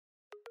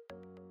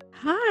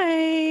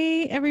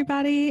Hi,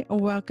 everybody.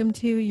 Welcome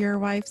to Your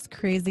Wife's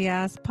Crazy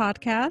Ass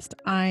podcast.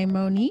 I'm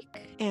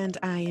Monique. And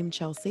I am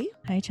Chelsea.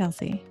 Hi,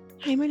 Chelsea.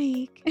 Hi,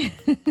 Monique.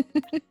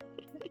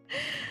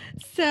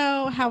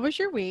 So, how was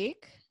your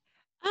week?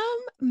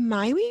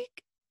 My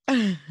week?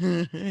 My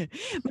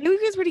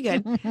week was pretty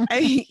good.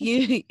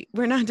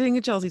 We're not doing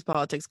a Chelsea's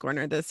Politics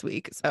Corner this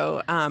week.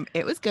 So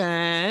it was good.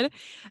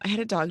 I had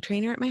a dog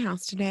trainer at my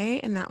house today,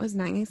 and that was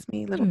nice.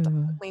 My little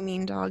dog, my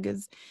mean dog,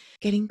 is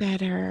getting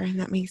better, and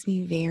that makes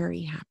me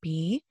very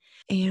happy.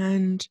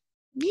 And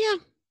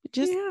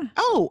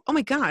oh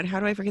my God,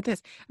 how do I forget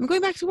this? I'm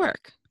going back to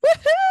work.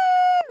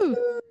 Woohoo!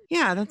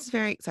 Yeah, that's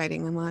very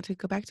exciting. I'm allowed to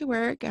go back to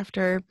work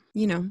after,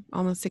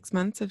 almost 6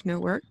 months of no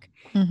work.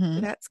 Mm-hmm.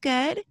 So that's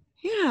good.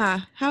 Yeah.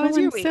 How was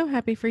your week? I'm so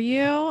happy for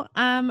you.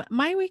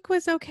 My week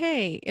was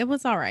okay. It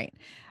was all right.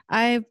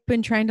 I've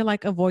been trying to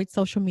avoid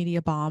social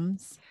media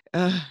bombs.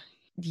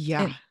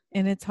 Yeah.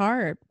 And it's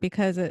hard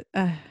because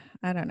I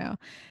don't know.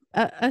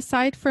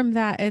 Aside from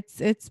that,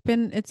 it's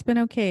been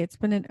okay. It's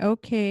been an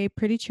okay,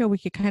 pretty chill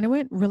week. It kind of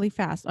went really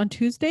fast. On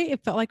Tuesday,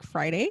 it felt like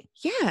Friday.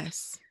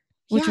 Yes.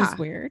 Which is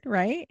weird,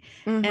 right?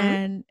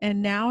 Mm-hmm.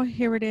 And now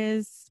here it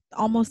is,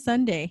 almost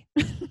Sunday.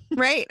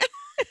 Right.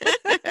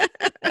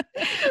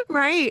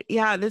 Right.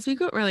 Yeah. This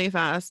week went really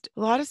fast.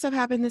 A lot of stuff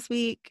happened this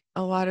week.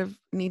 A lot of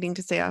needing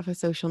to stay off of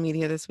social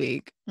media this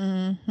week.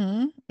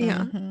 Mm-hmm. Yeah.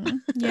 Mm-hmm.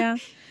 Yeah.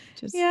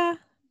 Yeah.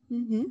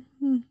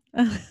 Mm-hmm.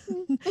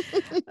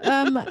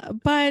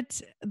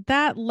 But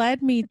that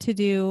led me to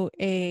do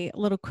a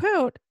little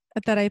quote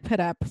that I put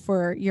up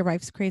for Your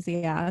Wife's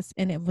Crazy Ass,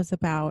 and it was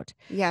about.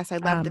 Yes, I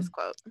love this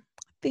quote.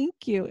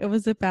 Thank you. It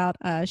was about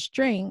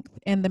strength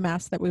and the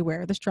mask that we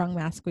wear, the strong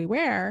mask we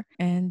wear,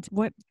 and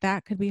what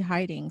that could be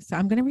hiding. So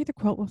I'm going to read the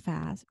quote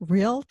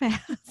real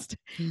fast.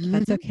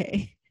 That's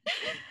okay.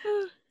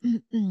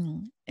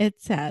 It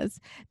says,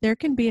 there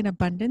can be an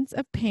abundance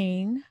of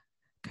pain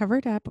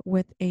covered up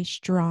with a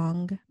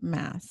strong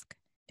mask.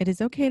 It is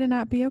okay to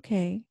not be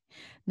okay.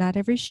 Not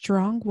every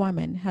strong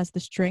woman has the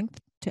strength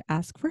to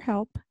ask for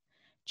help.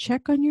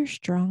 Check on your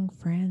strong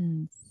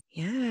friends.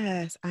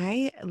 Yes,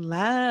 I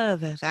love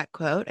that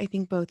quote. I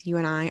think both you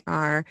and I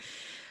are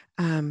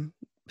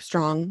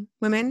strong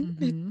women.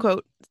 Mm-hmm.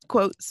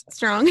 Quotes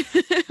strong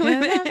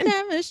women. I'm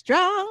never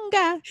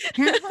stronger.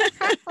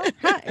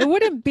 It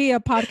wouldn't be a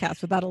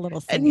podcast without a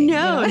little singing.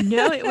 No,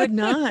 it would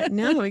not.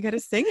 No, we got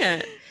to sing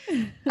it.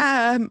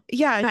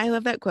 Yeah, I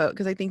love that quote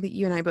because I think that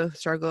you and I both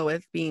struggle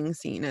with being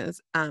seen as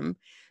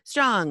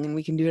strong, and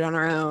we can do it on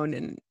our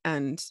own,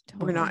 and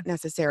We're not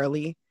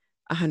necessarily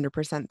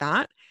 100%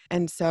 that.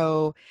 And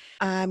so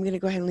I'm going to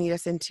go ahead and lead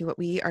us into what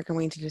we are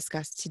going to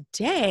discuss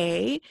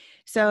today.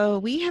 So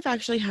we have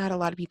actually had a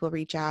lot of people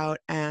reach out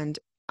and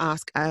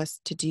ask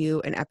us to do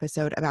an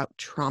episode about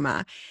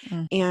trauma.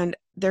 And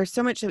there's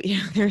so much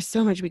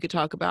we could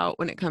talk about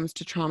when it comes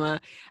to trauma,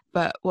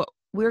 but what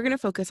we're going to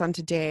focus on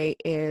today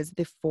is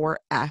the 4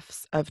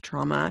 F's of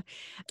trauma.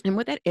 And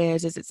what that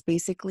is it's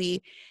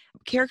basically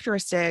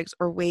characteristics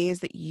or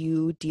ways that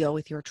you deal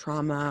with your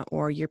trauma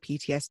or your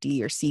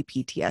PTSD or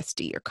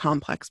CPTSD or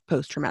complex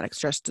post-traumatic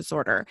stress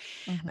disorder.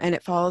 Mm-hmm. And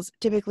it falls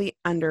typically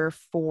under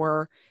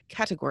 4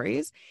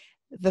 categories,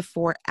 the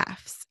 4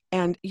 F's.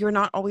 And you're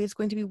not always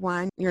going to be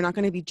one. You're not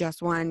going to be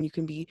just one. You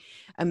can be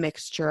a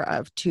mixture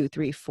of 2,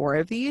 3, 4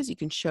 of these. You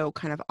can show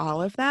kind of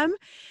all of them.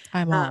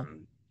 I'm all.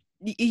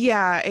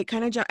 Yeah, it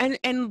kind of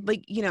and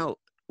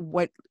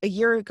what a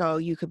year ago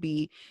you could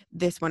be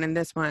this one and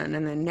this one,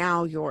 and then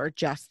now you're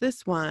just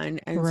this one,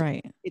 and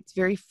right. So it's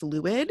very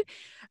fluid.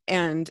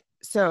 And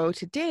so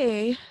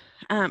today,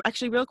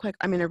 actually, real quick,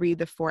 I'm going to read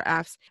the 4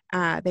 F's.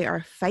 They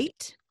are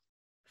fight,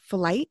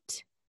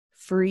 flight,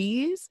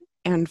 freeze,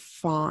 and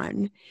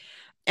fawn.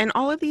 And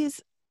all of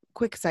these,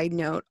 quick side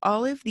note,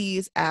 all of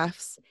these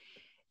F's,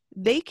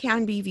 they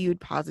can be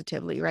viewed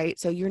positively, right?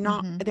 So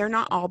they're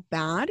not all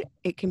bad.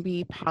 It can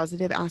be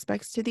positive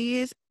aspects to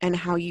these, and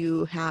how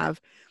you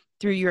have,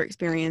 through your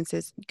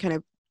experiences, kind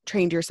of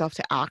trained yourself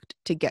to act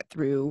to get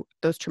through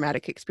those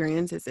traumatic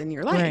experiences in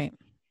your life. Right.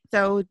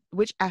 So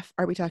which F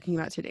are we talking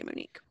about today,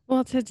 Monique?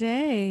 Well,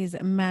 today's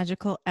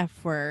magical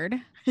F word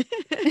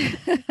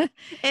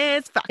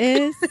is fuck.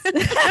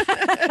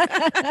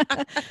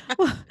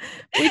 Well,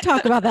 we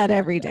talk about that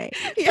every day.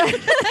 Yeah.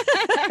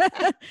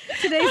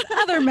 Today's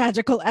other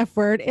magical F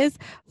word is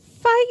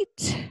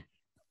fight.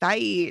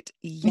 Fight.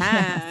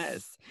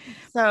 Yes.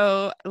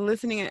 So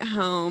listening at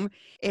home,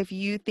 if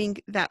you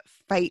think that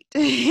fight,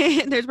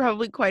 there's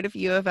probably quite a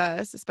few of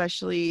us,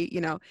 especially,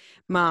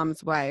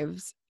 moms,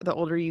 wives. The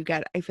older you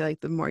get, I feel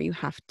like the more you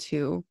have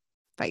to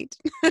fight,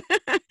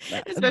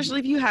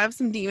 especially if you have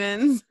some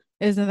demons.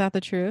 Isn't that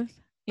the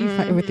truth? You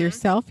fight with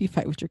yourself. You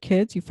fight with your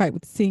kids. You fight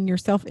with seeing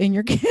yourself in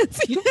your kids.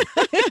 You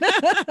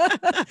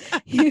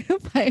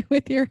fight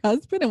with your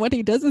husband and what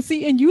he doesn't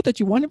see in you that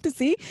you want him to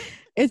see.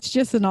 It's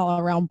just an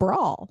all-around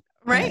brawl.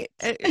 Right.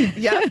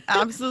 Yeah,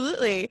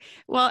 absolutely.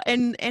 Well,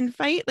 and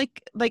fight,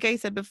 like I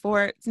said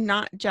before, it's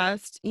not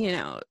just,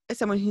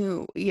 someone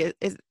who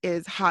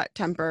is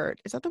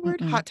hot-tempered. Is that the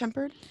word?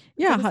 Hot-tempered?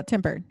 Yeah,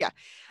 hot-tempered. Yeah.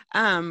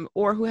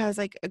 or who has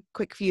like a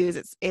quick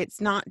fuse.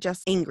 It's not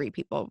just angry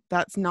people.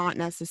 That's not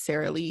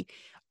necessarily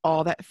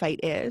all that fight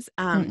is.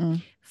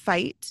 Mm-mm.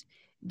 Fight,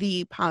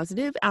 the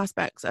positive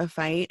aspects of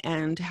fight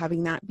and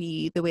having that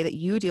be the way that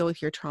you deal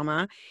with your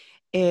trauma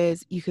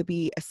is you could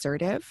be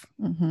assertive.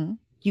 Mm-hmm.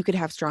 You could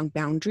have strong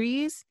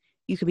boundaries.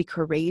 You could be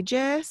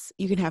courageous.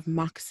 You can have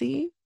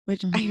moxie,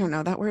 which I don't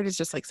know. That word is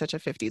just like such a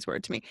 50s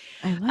word to me.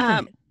 I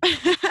love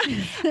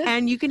it.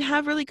 And you can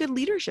have really good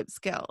leadership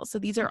skills. So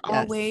these are all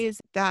Yes.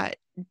 ways that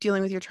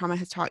dealing with your trauma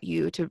has taught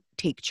you to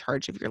take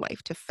charge of your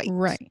life, to fight.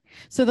 Right.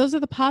 So those are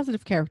the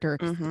positive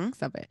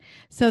characteristics of it.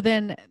 So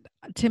then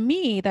to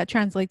me, that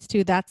translates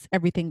to that's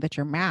everything that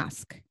your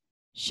mask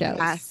shows.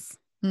 Yes.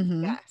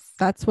 Mm-hmm. Yes.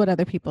 That's what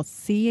other people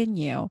see in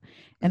you.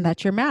 And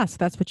that's your mask.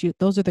 That's what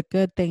those are the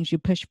good things you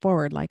push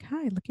forward. Like,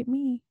 hi, look at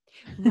me.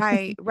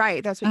 Right.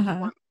 That's what you Uh-huh.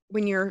 want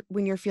when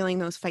you're feeling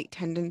those fight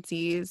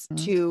tendencies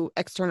Mhm. to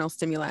external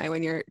stimuli.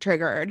 When you're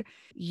triggered,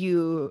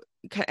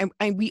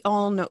 we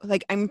all know,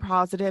 like, I'm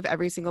positive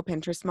every single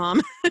Pinterest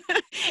mom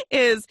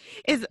is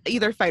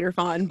either fight or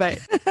fawn, but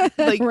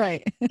like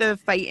Right. the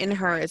fight in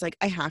her is like,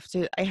 I have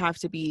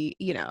to be,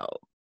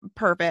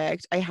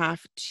 perfect. I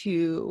have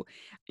to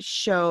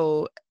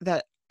show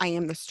that I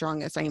am the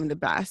strongest. I am the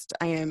best.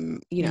 I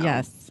am,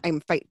 Yes.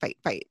 I'm fight.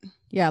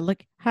 Yeah.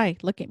 Look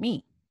at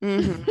me.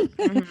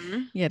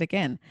 Mm-hmm. Yet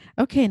again.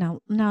 Okay.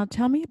 Now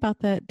tell me about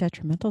the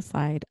detrimental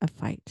side of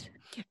fight.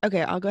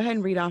 Okay, I'll go ahead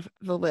and read off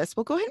the list.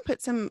 We'll go ahead and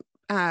put some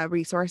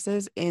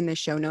resources in the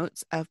show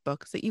notes of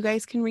books that you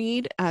guys can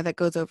read that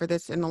goes over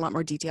this in a lot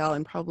more detail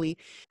and probably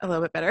a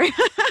little bit better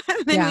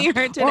than we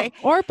heard today.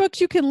 Or books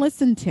you can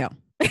listen to.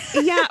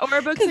 Yeah,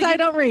 or books because I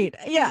don't read.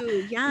 Yeah.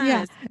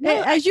 Yes.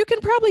 No, as you can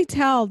probably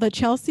tell, that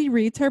Chelsea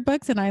reads her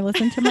books and I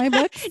listen to my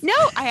books. No,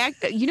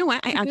 you know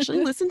what? I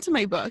actually listen to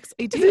my books.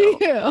 I do.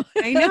 You?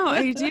 I know,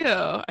 I do.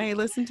 I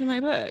listen to my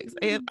books.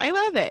 I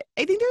love it.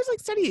 I think there's like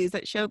studies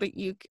that show that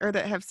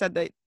that have said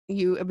that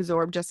you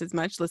absorb just as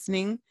much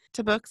listening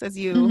to books as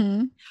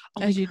you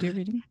as you do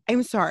reading.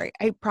 I'm sorry.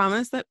 I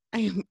promise that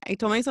I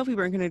told myself we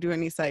weren't going to do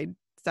any side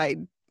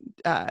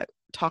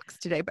talks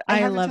today, but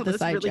I love the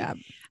side jab.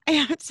 I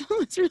have to tell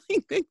this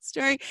really quick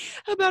story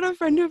about a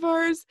friend of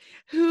ours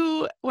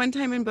who one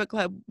time in book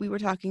club, we were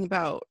talking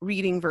about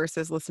reading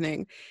versus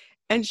listening.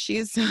 And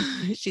she's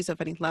so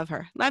funny. Love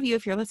her. Love you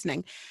if you're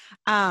listening.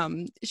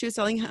 She was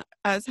telling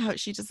us how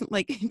she doesn't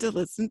like to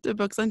listen to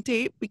books on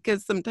tape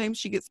because sometimes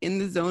she gets in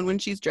the zone when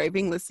she's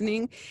driving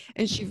listening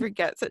and she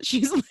forgets that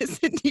she's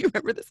listening. Do you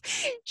remember this?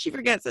 She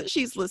forgets that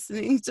she's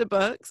listening to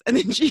books and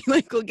then she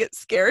like will get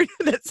scared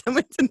that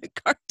someone's in the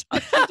car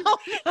talking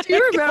to her. Do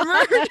you remember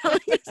her telling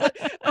us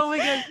that? Oh my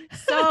God.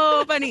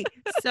 So funny.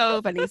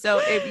 So funny.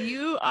 So if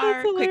you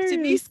are quick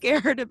to be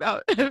scared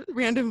about a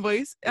random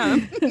voice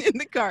in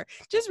the car,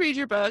 just read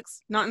your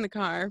books, not in the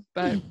car,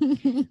 but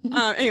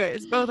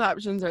anyways, both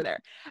options are there.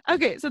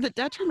 Okay, so the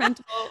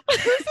detrimental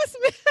Who's this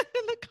man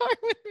in the car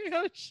with me?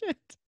 Oh shit.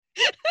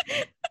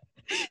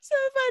 So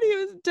funny, it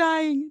was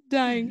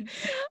dying.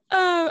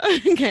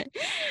 Okay,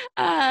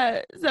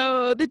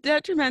 so the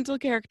detrimental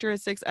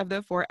characteristics of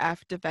the 4F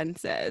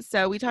defenses.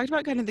 So we talked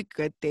about kind of the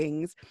good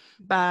things,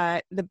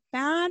 but the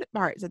bad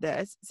parts of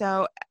this.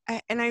 So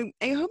I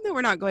hope that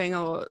we're not going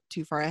a little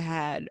too far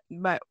ahead,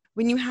 but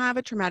when you have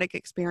a traumatic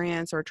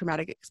experience or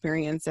traumatic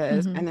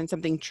experiences and then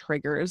something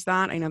triggers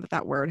that, I know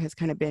that word has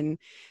kind of been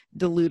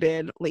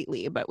diluted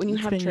lately, but when you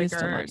have triggers,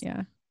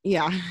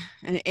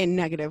 and in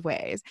negative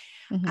ways.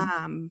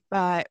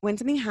 But when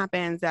something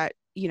happens that,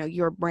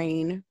 your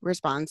brain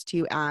responds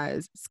to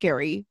as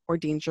scary or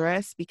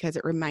dangerous because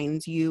it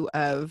reminds you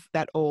of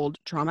that old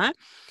trauma,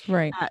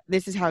 right?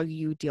 This is how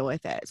you deal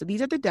with it. So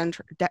these are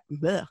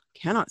the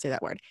cannot say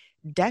that word.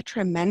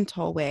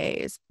 Detrimental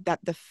ways that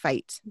the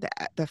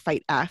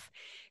fight F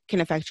can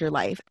affect your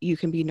life. You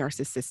can be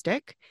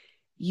narcissistic,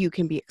 you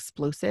can be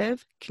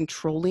explosive,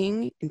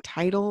 controlling,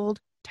 entitled,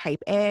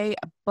 type A,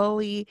 a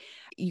bully.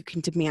 You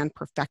can demand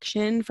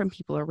perfection from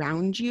people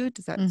around you.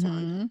 Does that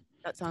sound?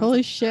 That sounds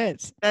holy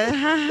shit. That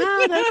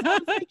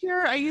sounds like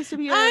I used to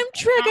be I'm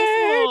triggered.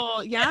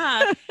 asshole.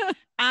 Yeah.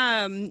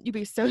 You'd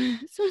be so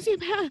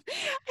sociopath.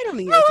 I don't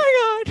think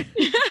oh my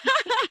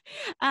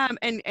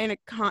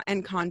God.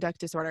 and conduct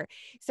disorder.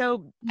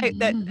 So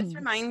this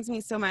reminds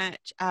me so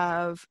much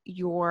of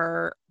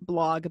your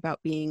blog about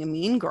being a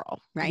mean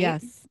girl,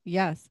 right?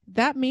 Yes.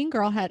 That mean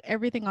girl had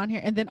everything on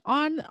here. And then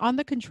on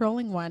the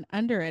controlling one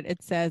under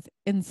it says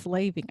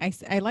enslaving.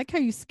 I like how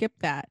you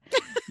skipped that,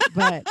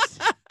 but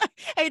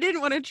I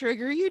didn't want to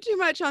trigger you too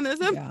much on this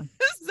episode.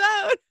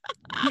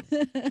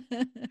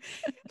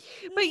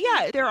 But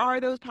yeah, there are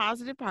those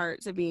positive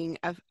parts of being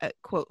a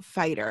quote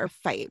fighter,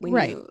 fight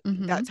when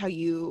that's how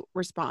you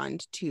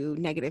respond to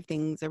negative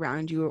things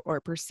around you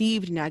or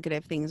perceived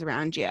negative things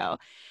around you.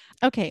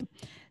 Okay.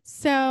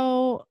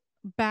 So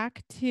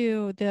back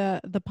to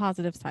the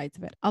positive sides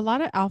of it. A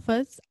lot of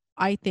alphas,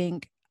 I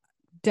think,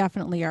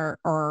 definitely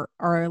are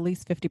at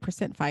least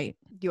 50% fight.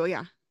 Oh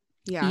yeah.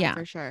 Yeah,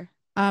 for sure.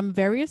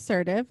 Very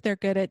assertive. They're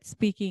good at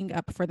speaking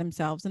up for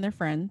themselves and their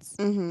friends,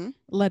 Mm-hmm.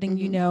 letting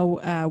you Mm-hmm.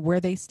 know where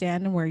they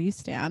stand and where you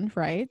stand,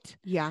 right?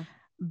 Yeah.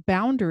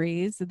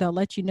 Boundaries, they'll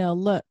let you know,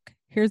 look,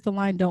 here's the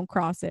line, don't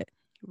cross it.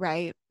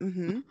 Right.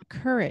 Mm-hmm.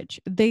 Courage.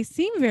 They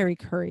seem very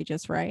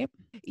courageous, right?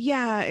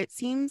 Yeah, it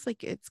seems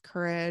like it's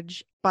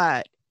courage,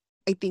 but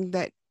I think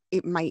that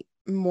it might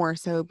more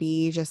so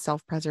be just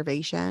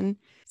self-preservation. Mhm.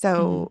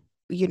 So,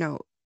 you know,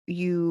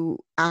 you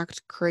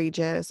act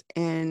courageous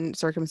in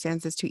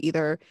circumstances to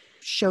either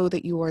show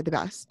that you are the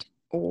best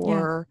Yeah.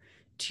 or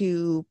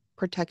to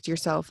protect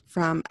yourself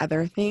from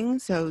other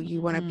things. So you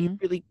want to be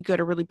Mhm. really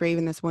good or really brave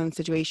in this one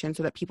situation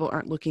so that people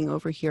aren't looking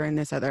over here in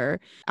this other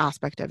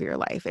aspect of your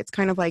life. It's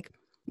kind of like,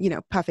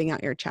 puffing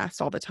out your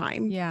chest all the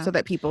time Yeah. so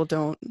that people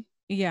don't,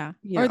 Yeah.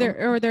 you Or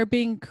know. they're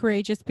being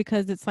courageous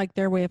because it's like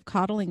their way of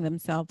coddling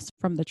themselves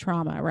from the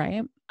trauma,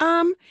 right?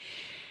 Um,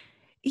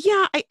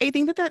 yeah, I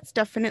think that that's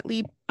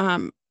definitely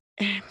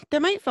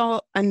that might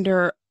fall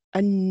under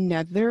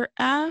another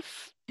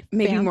F,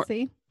 maybe more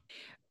Fancy.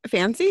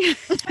 fancy,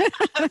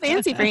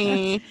 fancy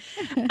free.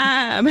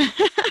 Um,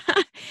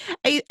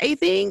 I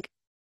think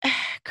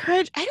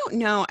courage. I don't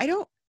know. I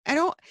don't.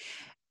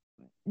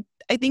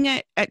 I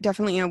think at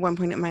definitely at one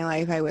point in my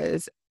life I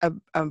was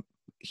a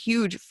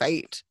huge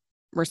fight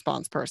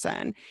response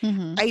person.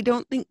 Mhm. I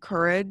don't think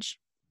courage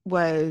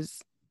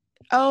was.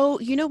 Oh,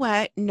 you know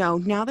what? No,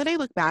 now that I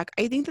look back,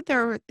 I think that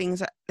there were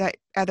things that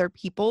other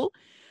people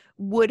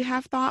would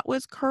have thought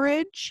was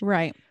courage,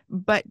 Right.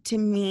 but to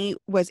me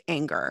was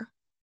anger.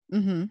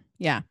 Mhm.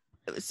 Yeah.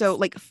 So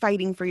like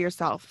fighting for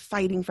yourself,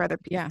 fighting for other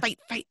people, Yeah.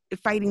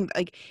 fighting,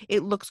 like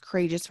it looks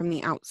courageous from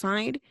the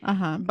outside,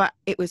 Uh-huh. but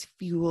it was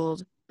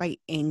fueled by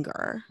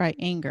anger. Right,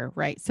 anger,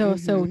 right. So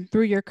Hmm.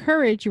 through your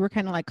courage, you were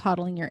kind of like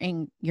coddling your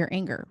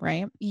anger,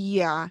 right?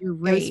 Yeah. Your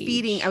I was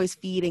feeding, I rage. was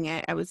feeding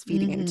it. I was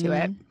feeding into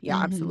it. Mhm. Yeah,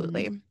 Mhm.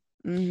 absolutely.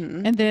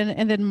 Hmm. And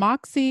then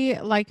moxie,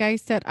 like I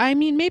said, I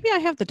mean, maybe I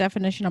have the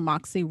definition of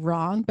moxie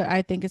wrong, but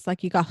I think it's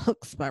like you got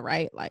chutzpah,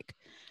 right? Right.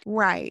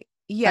 Like,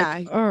 Yeah.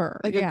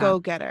 Like a yeah,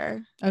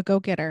 go-getter, a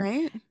go-getter.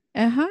 right?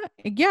 Uh-huh.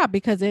 Yeah,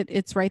 because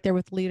it's right there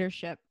with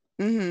leadership.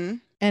 Hmm.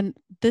 And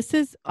this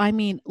is, I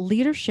mean,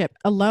 leadership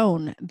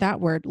alone, that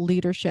word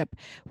leadership,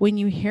 when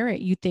you hear it,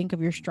 you think of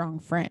your strong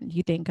friend.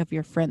 You think of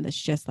your friend that's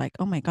just like,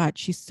 oh my God,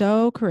 she's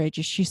so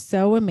courageous. She's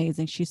so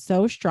amazing. She's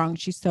so strong.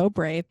 She's so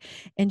brave.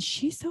 And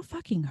she's so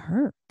fucking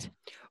hurt.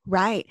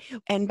 Right.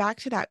 And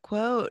back to that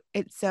quote,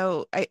 it's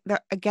so,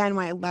 again,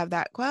 why I love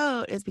that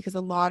quote is because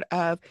a lot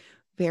of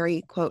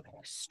very, quote,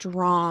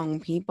 strong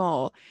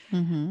people,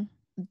 Mm-hmm.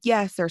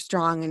 yes, they're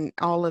strong and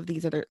all of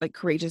these other, like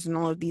courageous and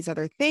all of these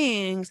other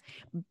things,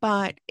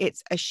 but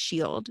it's a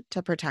shield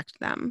to protect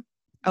them.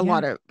 A Yeah,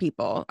 lot of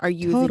people are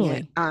using it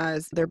totally.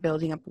 as they're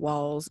building up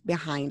walls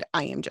behind,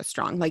 I am just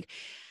strong. Like,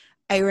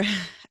 I, re-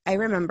 I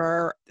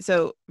remember,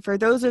 so for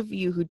those of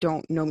you who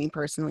don't know me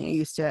personally, I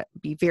used to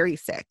be very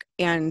sick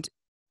and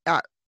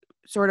uh,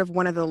 sort of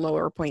one of the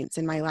lower points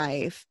in my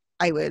life.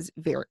 I was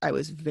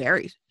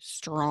very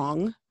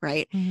strong,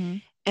 right? Mm-hmm.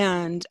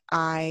 And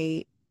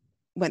I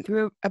went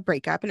through a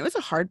breakup and it was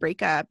a hard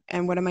breakup.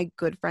 And one of my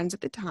good friends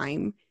at the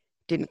time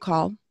didn't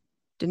call,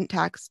 didn't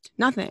text,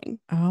 nothing.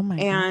 Oh my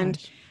And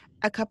gosh.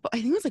 I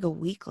think it was like a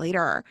week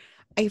later,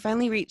 I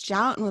finally reached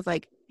out and was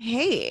like,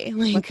 hey,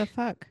 What the like,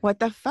 fuck? what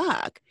the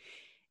fuck?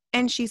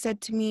 And she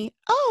said to me,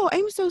 oh,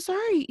 I'm so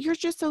sorry. You're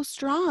just so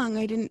strong.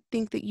 I didn't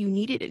think that you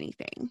needed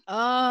anything.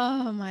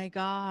 Oh my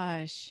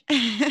gosh.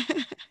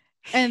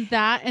 And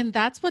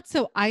that's what's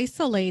so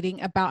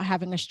isolating about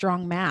having a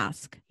strong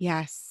mask.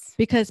 Yes.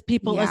 Because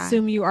people Yeah.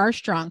 assume you are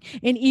strong.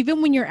 And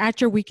even when you're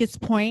at your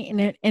weakest point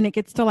and it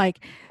gets to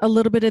like a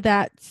little bit of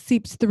that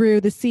seeps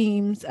through the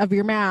seams of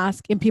your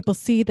mask and people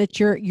see that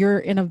you're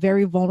in a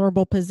very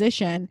vulnerable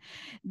position,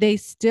 they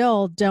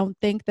still don't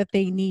think that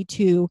they need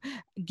to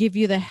give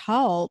you the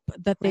help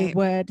that they Right.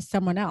 would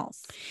someone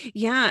else.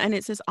 Yeah. And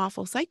it's this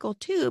awful cycle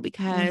too,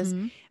 because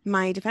Mhm.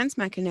 my defense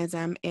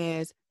mechanism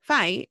is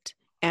fight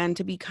and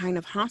to be kind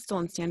of hostile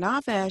and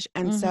standoffish.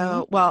 And Mhm.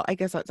 so, well, I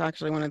guess that's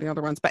actually one of the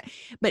other ones, but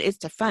it's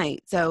to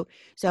fight. So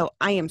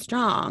I am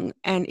strong.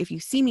 And if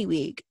you see me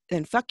weak,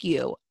 then fuck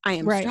you. I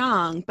am Right.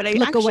 strong. But I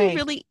Look actually away.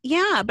 really,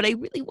 yeah, but I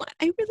really want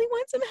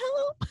some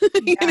help,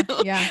 Yeah,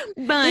 yeah.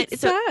 It But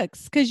so,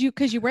 sucks because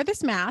you wear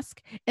this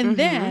mask and mhm,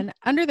 then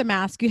under the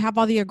mask you have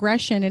all the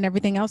aggression and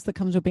everything else that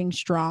comes with being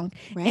strong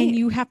and right.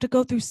 you have to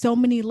go through so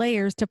many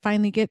layers to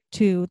finally get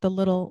to the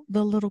little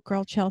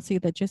girl Chelsea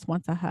that just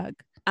wants a hug.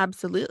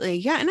 Absolutely.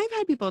 Yeah. And I've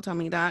had people tell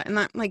me that. And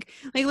that like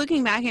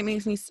looking back, it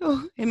makes me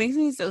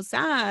so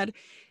sad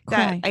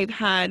that Cry. I've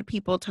had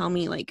people tell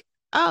me like,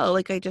 oh,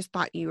 like I just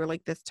thought you were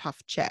like this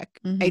tough chick.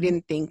 I Mhm.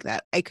 didn't think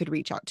that I could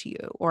reach out to you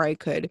or I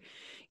could,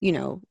 you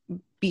know,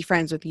 be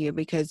friends with you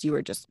because you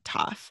were just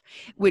tough.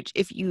 Which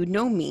if you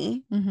know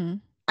me, Mhm.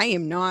 I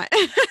am not.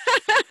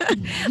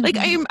 Like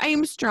I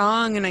am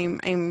strong and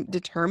I'm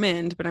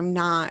determined, but I'm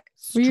not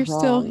Well, you're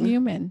still strong.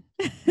 human.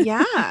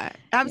 Yeah, Yeah.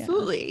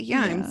 absolutely.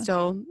 Yeah, I'm Yeah.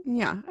 still,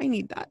 yeah, I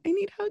need that. I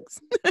need hugs.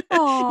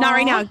 Not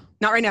right Aw. now.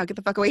 Not right now. Get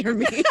the fuck away from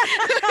me.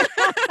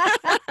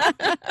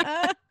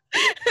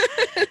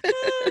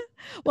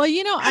 Well,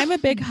 I'm a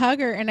big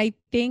hugger, and I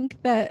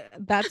think that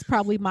that's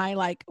probably my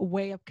like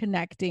way of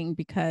connecting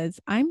because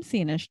I'm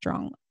seen as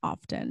strong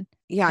often.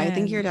 Yeah, I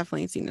think you're And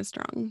definitely seen as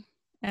strong.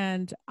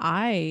 and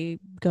I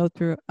go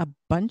through a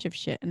bunch of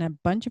shit and a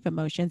bunch of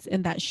emotions,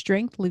 and that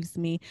strength leaves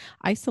me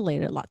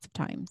isolated lots of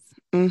times.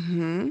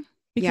 Mm-hmm.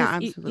 Yeah,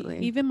 Because absolutely.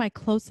 even my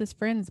closest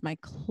friends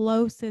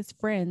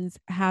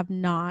have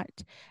not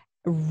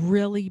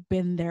really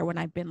been there when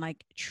I've been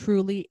like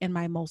truly in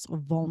my most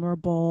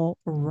vulnerable,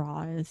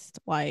 rawest,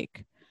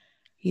 like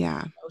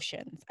Yeah.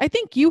 emotions. I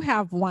think you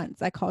have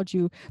once. I called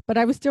you, but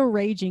I was still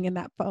raging in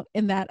that Was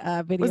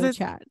video this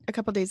chat. a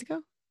couple days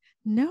ago?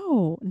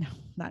 No,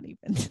 not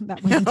even.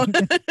 That No. wasn't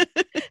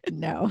even.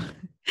 No.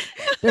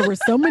 There were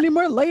so many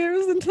more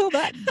layers until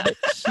that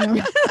bitch.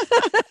 No.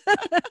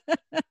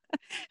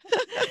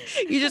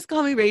 You just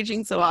call me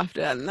raging so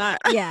often. That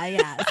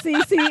Yeah.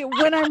 See,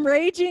 when I'm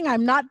raging,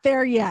 I'm not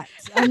there yet.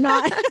 I'm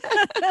not.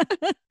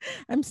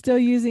 I'm still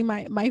using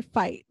my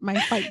fight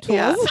yeah.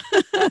 tools.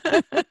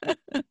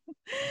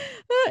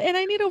 And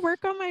I need to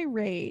work on my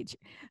rage.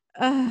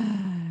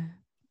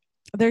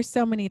 There's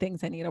so many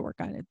things I need to work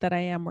on it that I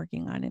am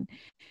working on, and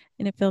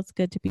it feels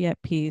good to be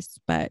at peace.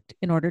 But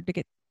in order to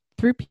get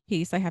through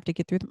peace, I have to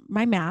get through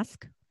my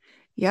mask,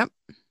 Yep.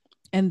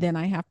 and then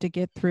I have to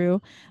get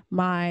through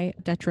my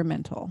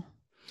detrimental.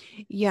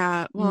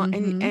 Yeah, well, and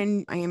Mm-hmm.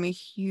 and I am a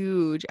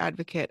huge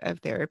advocate of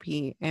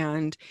therapy,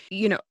 and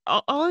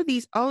all of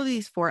these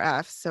four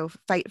Fs, so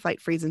fight,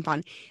 flight, freeze, and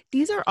fawn.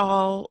 These are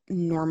all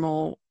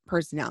normal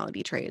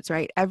personality traits, right?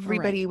 Right.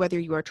 Everybody, whether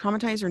you are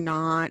traumatized or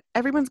not,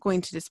 everyone's going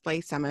to display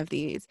some of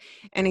these.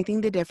 And I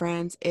think the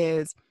difference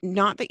is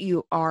not that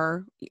you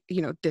are,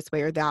 this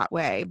way or that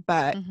way,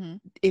 but Mm-hmm.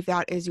 if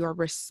that is your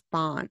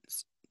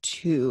response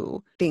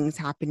to things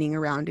happening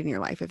around in your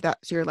life, if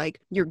that's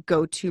your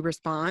go-to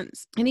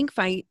response. I think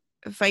fight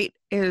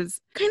is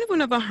kind of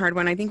one of a hard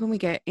one. I think when we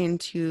get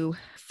into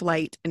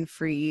flight and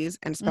freeze,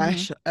 and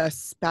Mm-hmm.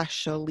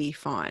 especially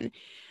fawn,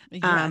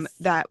 Yes.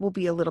 that will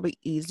be a little bit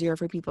easier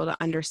for people to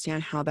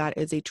understand how that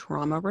is a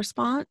trauma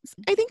response.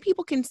 I think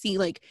people can see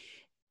like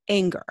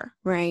anger,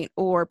 right?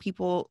 Or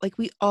people, like,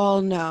 we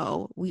all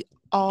know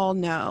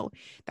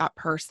that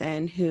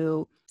person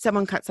who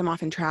someone cuts them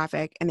off in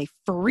traffic and they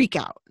freak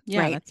out, Yeah,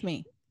 right? that's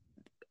me.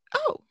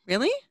 Oh,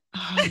 really?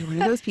 Oh, you're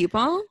one of those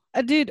people?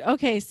 Dude,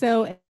 okay,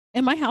 so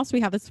in my house we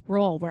have this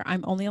rule where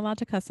I'm only allowed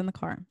to cuss in the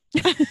car.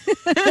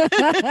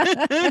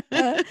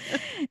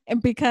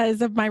 And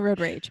because of my road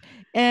rage.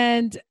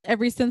 And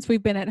ever since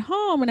we've been at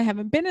home and I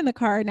haven't been in the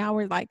car, now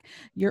we're like,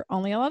 you're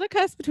only allowed to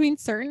cuss between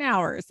certain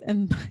hours.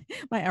 And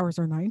my hours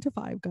are 9 to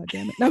 5. God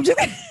damn it. No, I'm just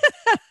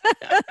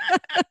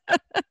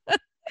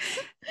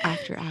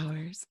After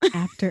hours.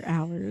 after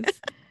hours.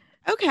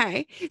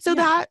 Okay. So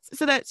Yeah.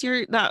 that's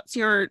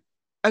your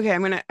okay,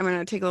 I'm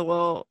gonna take a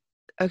little.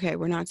 Okay,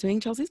 we're not doing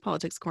Chelsea's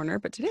politics corner,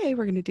 but today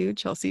we're gonna do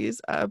Chelsea's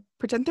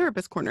pretend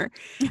therapist corner.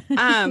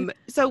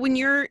 So when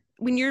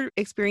you're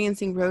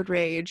experiencing road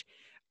rage,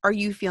 are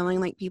you feeling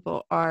like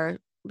people are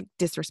like,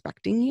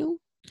 disrespecting you?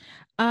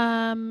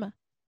 um,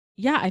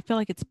 yeah, I feel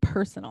like it's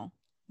personal.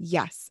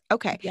 Yes.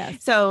 Okay.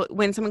 Yes. So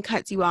when someone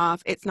cuts you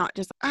off, it's not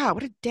just,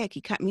 what a dick,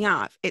 he cut me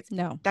off. It's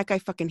No. that guy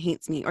fucking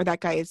hates me, or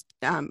that guy is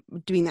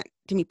doing that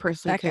to me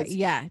personally That guy, because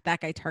yeah, that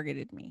guy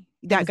targeted me.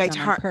 It that was guy's done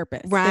on heart.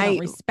 purpose. They don't Right.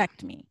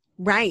 respect me.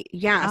 Right.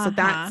 Yeah. So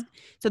Uh-huh.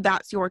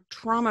 that's your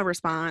trauma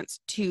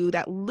response to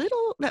that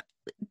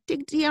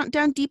dig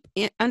down deep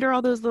under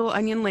all those little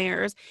onion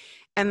layers.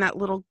 And that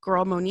little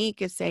girl,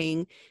 Monique, is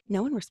saying,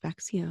 no one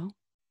respects you.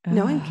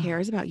 No one Oh,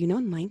 cares about you. No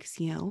one likes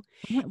you.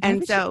 why And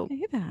would she so,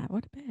 say that?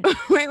 What a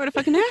bitch. right, what a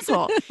fucking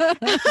asshole.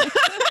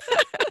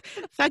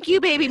 Fuck you,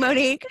 baby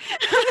Monique.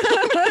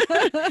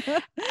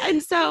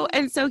 and so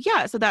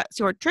yeah, so that's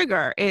your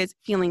trigger, is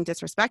feeling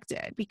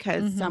disrespected,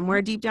 because Mm-hmm.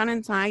 somewhere deep down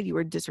inside you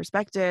were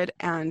disrespected,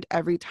 and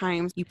every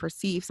time you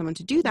perceive someone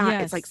to do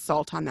that, it's like Yes,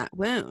 salt on that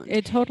wound.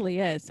 it totally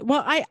is.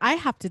 Well, I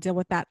have to deal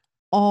with that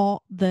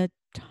all the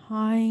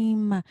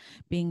time,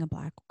 being a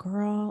Black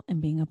girl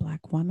and being a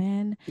Black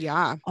woman.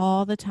 Yeah.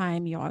 All the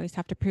time, you always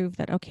have to prove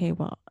that, okay,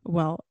 well,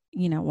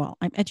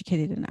 I'm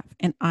educated enough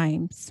and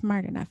I'm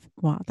smart enough.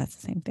 Well, that's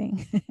the same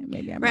thing.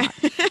 Maybe I'm Right.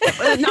 not.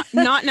 Well,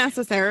 not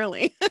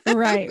necessarily.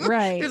 Right.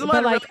 There's a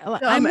lot But of really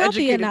like, dumb I'm wealthy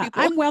educated enough.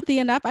 people. I'm wealthy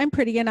enough. I'm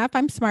pretty enough.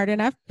 I'm smart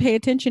enough. Pay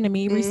attention to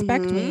me.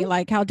 Respect Mm-hmm. me.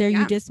 Like, how dare you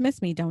Yeah.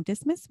 dismiss me? Don't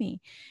dismiss me.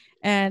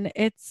 And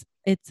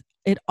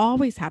it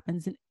always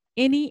happens in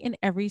any and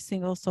every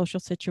single social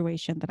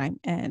situation that I'm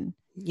in,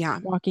 Yeah.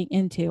 walking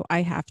into.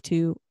 I have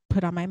to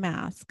put on my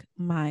mask,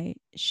 my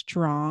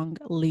strong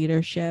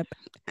leadership.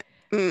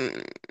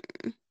 Mm.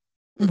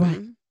 What?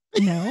 Mm-mm.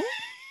 No?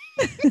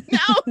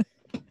 No.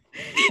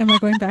 Am I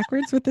going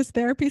backwards with this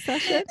therapy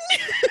session?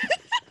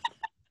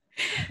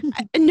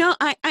 No,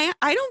 I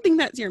don't think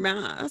that's your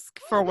mask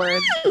for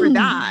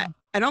that.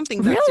 I don't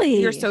think that's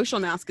your Really? social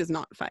mask is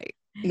not fight.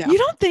 No. You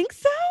don't think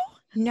so?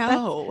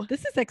 No.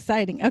 This is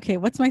exciting. Okay,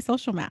 what's my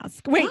social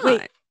mask? Wait.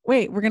 What?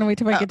 We're gonna wait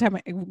till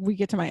we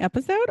get to my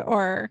episode,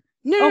 or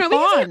No. We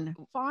can say,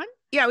 Fawn?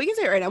 yeah, we can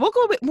say it right now. We'll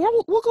go a bit more.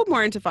 We'll go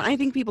more into Fawn. I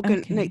think people can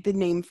Okay. like the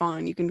name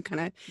Fawn. You can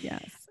kind of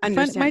Yes.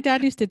 understand. My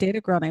dad used to date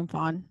a girl named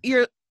Fawn.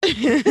 You're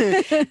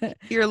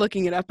you're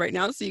looking it up right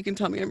now, so you can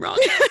tell me I'm wrong.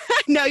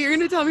 No, you're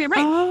going to tell me I'm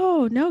right.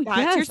 Oh, no. That's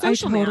yes. your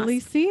social I totally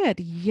mask. see it.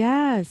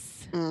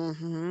 Yes.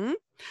 Mm-hmm. So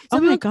Oh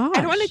my gosh.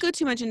 I don't want to gosh. go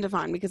too much into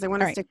Fawn because I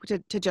want to stick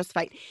to just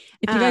fight.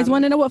 If you guys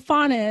want to know what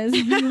Fawn is,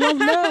 you won't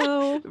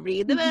know.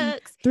 Read the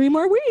books. 3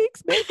 more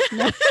weeks, bitch.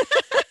 No.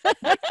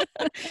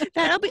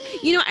 That'll be,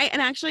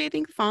 I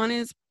think Fawn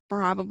is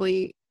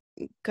probably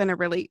going to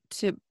relate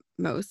to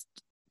most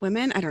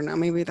women. I don't know.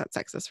 Maybe that's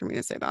sexist for me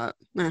to say that.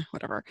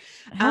 Whatever.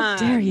 How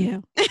dare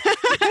you?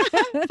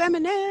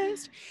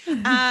 Feminist.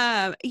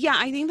 Yeah,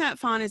 I think that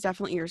Fawn is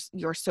definitely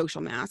your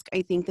social mask.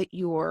 I think that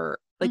your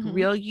like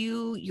real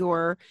you,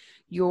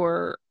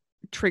 your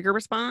trigger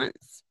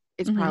response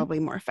is probably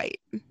more fight.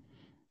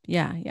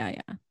 Yeah.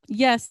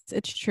 Yes,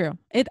 it's true.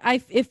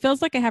 It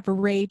feels like I have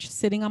rage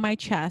sitting on my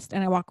chest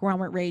and I walk around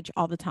with rage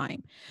all the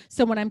time.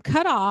 So when I'm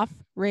cut off,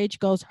 rage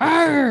goes,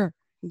 "Arr!"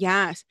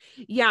 Yes.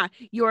 Yeah.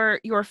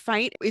 Your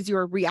fight is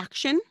your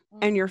reaction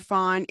and your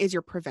Fawn is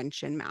your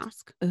prevention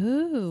mask.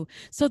 Ooh.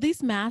 So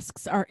these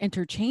masks are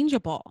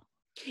interchangeable.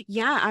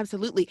 Yeah,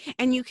 absolutely.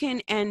 And you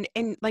can, and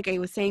like I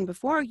was saying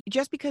before,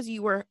 just because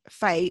you were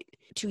fight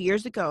 2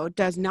 years ago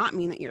does not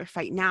mean that you're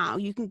fight now.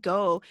 You can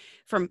go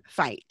from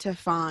fight to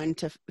Fawn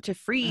to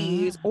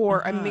freeze or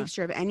a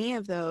mixture of any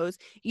of those,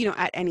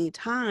 at any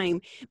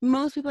time.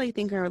 Most people I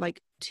think are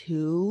like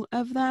 2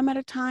 of them at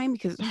a time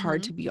because it's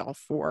hard to be all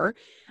 4.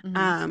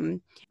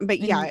 But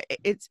yeah,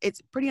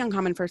 it's pretty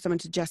uncommon for someone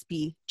to just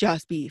be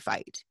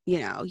fight.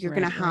 You're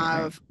going to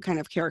have kind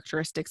of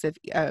characteristics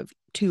of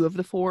 2 of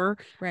the 4.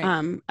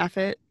 Right. F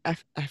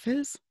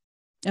is?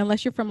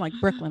 Unless you're from like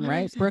Brooklyn,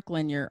 right?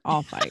 Brooklyn, you're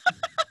all fight.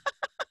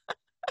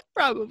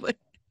 Probably.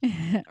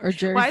 Or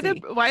Jersey. Why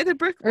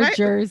the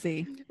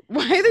Jersey?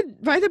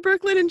 Why the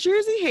Brooklyn and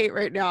Jersey hate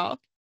right now?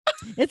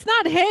 It's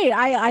not hate.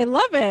 I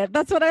love it.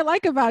 That's what I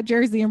like about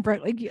Jersey and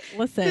Brooklyn.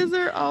 Listen. Because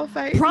they're all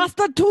fighting.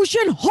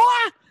 Prostitution.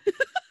 What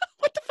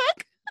the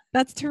fuck?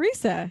 That's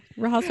Teresa,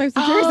 Real Housewives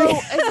of Jersey.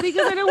 It's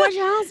because I don't watch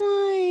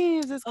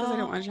Housewives. It's because I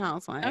don't watch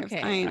Housewives.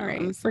 Okay, I know. all right.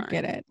 I'm sorry.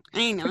 Forget it.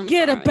 I know.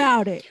 Forget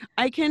about it.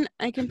 I can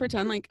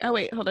pretend like. Oh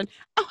wait, hold on.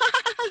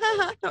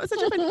 That was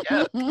such a funny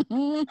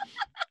joke.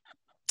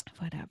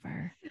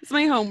 Whatever. It's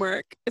my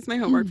homework. It's my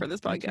homework for this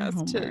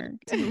podcast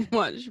to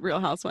watch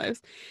Real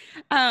Housewives.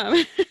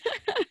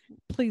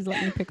 Please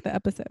let me pick the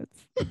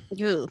episodes.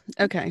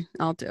 Okay,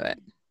 I'll do it.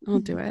 I'll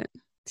do it.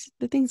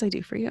 The things I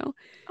do for you.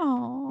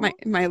 Oh,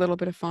 my little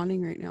bit of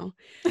fawning right now.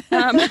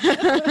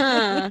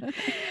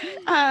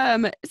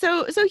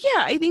 So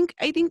yeah, I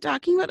think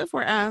talking about the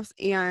 4 F's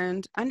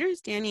and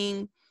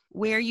understanding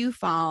where you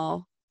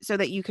fall so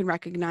that you can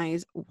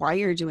recognize why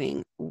you're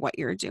doing what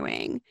you're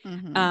doing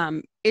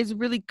is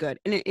really good,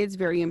 and it is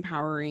very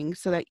empowering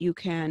so that you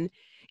can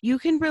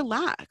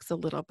relax a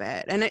little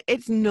bit. And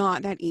it's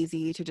not that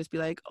easy to just be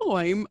like, oh,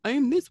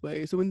 I'm this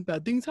way, so when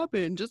bad things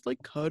happen, just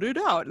like cut it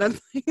out. That's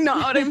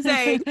not what I'm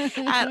saying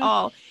at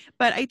all.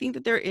 But I think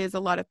that there is a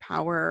lot of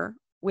power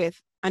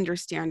with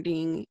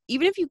understanding,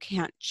 even if you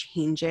can't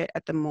change it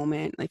at the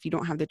moment, like if you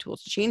don't have the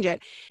tools to change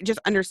it, just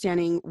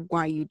understanding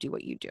why you do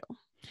what you do.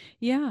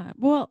 Yeah.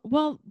 Well,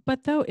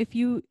 but though, if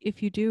you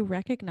do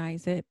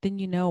recognize it, then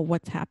you know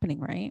what's happening,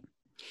 right?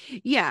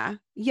 Yeah,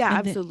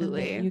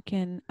 absolutely. Then you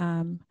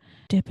can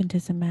dip into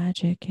some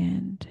magic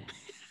and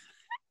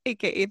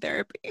AKA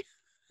therapy.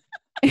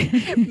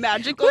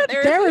 Magical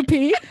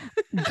therapy.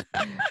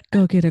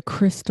 Go get a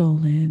crystal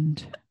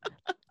and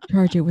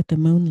charge it with the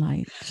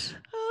moonlight.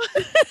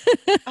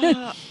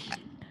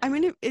 I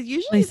mean, it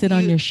usually place it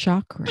on your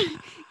chakra.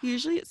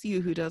 Usually it's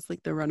you who does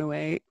like the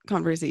runaway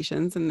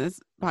conversations in this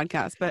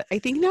podcast. But I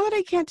think now that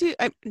I can't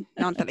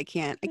not that I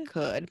can't, I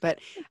could, but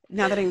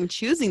now that I'm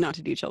choosing not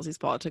to do Chelsea's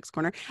Politics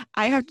Corner,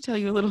 I have to tell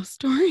you a little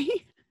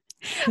story.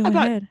 Go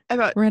ahead.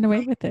 Run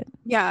away with it.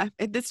 Yeah.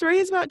 This story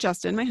is about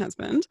Justin, my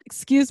husband.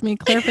 Excuse me.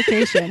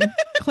 Clarification.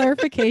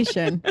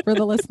 Clarification for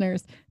the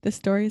listeners. The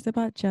story is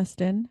about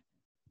Justin,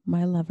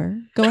 my lover.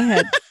 Go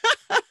ahead.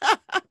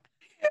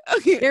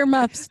 Okay.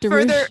 Earmuffs.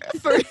 Further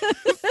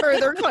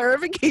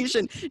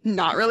clarification.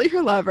 Not really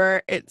her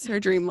lover. It's her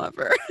dream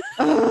lover.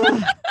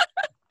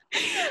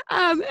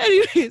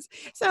 Anyways,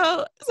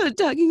 so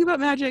talking about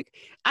magic,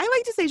 I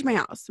like to sage my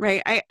house,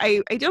 right?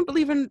 I don't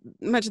believe in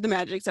much of the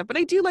magic stuff, but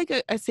I do like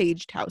a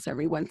saged house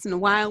every once in a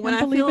while when I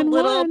feel a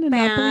little bad. And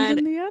I believe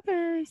in the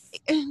others.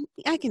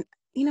 I can,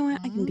 you know what?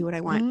 I can do what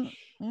I want.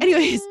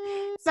 Anyways,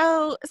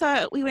 so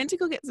we went to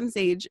go get some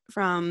sage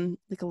from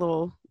like a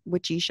little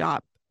witchy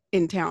shop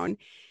in town.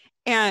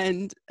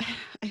 And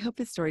I hope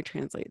this story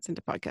translates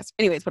into podcast.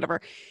 Anyways,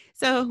 whatever.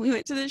 So we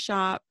went to the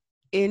shop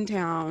in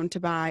town to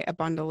buy a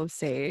bundle of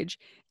sage.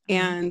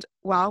 And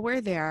while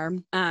we're there,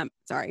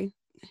 sorry,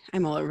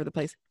 I'm all over the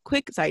place.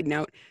 Quick side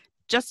note.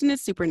 Justin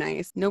is super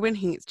nice. No one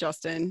hates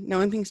Justin. No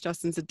one thinks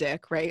Justin's a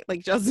dick, right?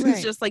 Like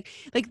Justin's just like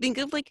think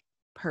of like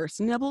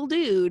personable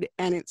dude,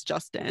 and it's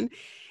Justin.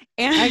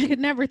 And I could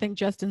never think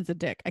Justin's a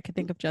dick. I could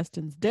think of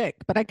Justin's dick,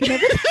 but I could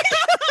never.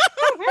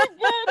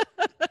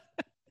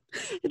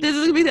 This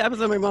is gonna be the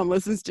episode my mom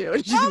listens to,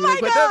 and she's gonna be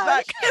like,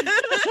 "What the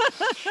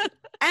fuck?"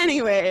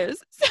 Anyways,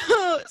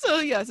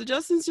 so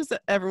Justin's just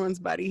everyone's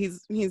buddy.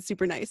 He's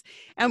super nice,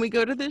 and we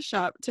go to this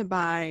shop to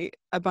buy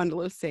a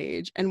bundle of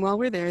sage. And while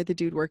we're there, the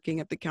dude working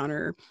at the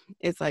counter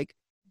is like,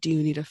 "Do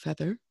you need a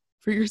feather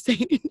for your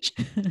sage?"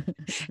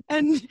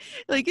 And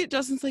like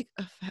Justin's like,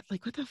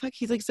 like, what the fuck?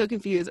 He's like so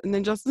confused. And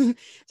then Justin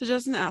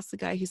asks the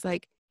guy, he's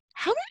like,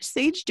 "How much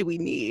sage do we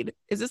need?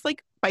 Is this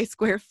like by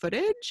square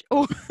footage,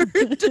 or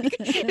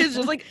it's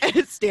just like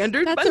a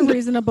standard?" That's bundle? a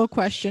reasonable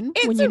question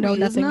when you know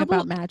nothing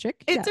about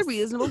magic. It's a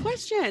reasonable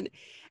question.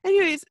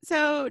 Anyways,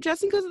 so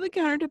Justin goes to the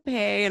counter to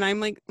pay, and I'm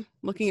like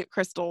looking at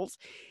crystals,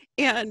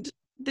 and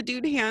the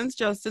dude hands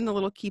Justin the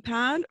little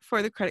keypad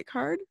for the credit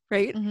card,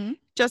 right? Mm-hmm.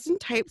 Justin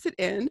types it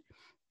in.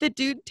 The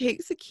dude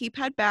takes the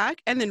keypad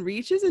back and then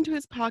reaches into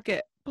his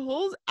pocket,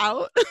 pulls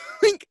out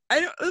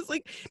it's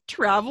like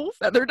travel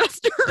feather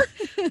duster,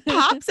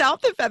 pops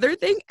out the feather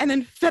thing, and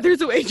then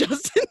feathers away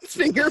Justin's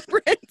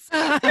fingerprints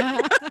from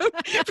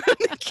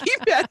the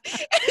keypad.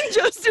 And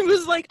Justin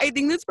was like, I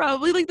think that's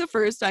probably like the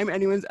first time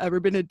anyone's ever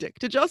been a dick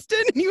to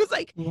Justin. And he was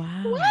like,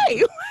 wow, why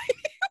did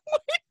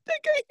that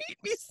guy hate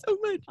me so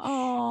much?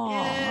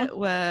 Oh, it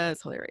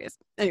was hilarious.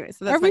 Anyway,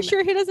 so that's are we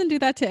sure he doesn't do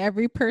that to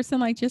every person?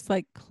 Like, just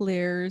like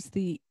clears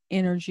the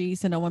energy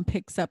so no one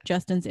picks up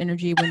Justin's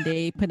energy when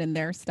they put in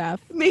their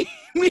stuff. Maybe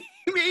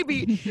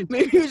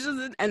it was just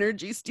an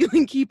energy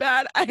stealing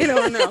keypad. I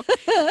don't know,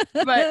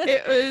 but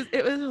it was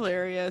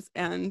hilarious,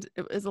 and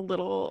it was a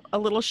little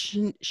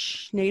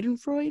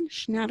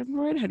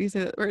Schadenfreude. How do you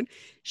say that word?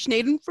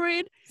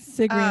 Schadenfreude.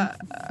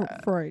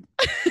 Freud.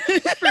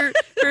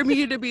 for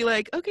me to be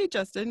like, okay,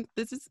 Justin,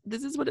 this is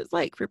what it's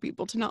like for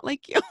people to not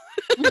like you.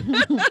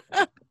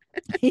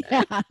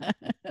 Yeah.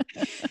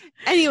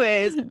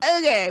 Anyways,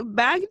 okay,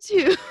 back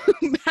to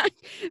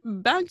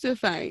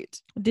fight.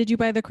 Did you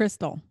buy the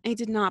crystal? I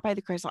did not buy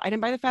the crystal. I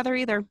didn't buy the feather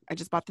either. I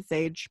just bought the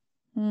sage.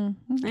 Okay.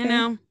 I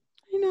know.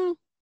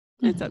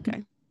 It's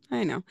okay.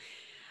 I know.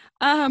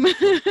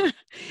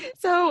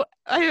 So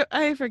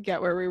I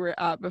forget where we were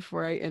at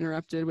before I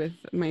interrupted with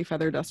my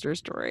feather duster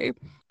story.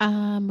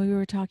 We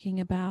were talking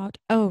about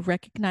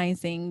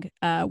recognizing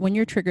when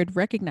you're triggered,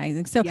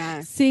 recognizing. So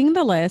Yes. Seeing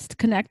the list,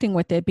 connecting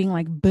with it, being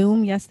like,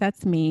 boom, yes,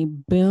 that's me.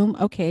 Boom,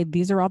 okay,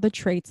 these are all the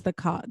traits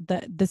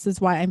that this is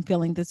why I'm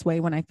feeling this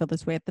way when I feel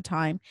this way at the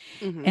time.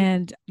 Mhm.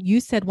 And you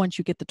said once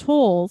you get the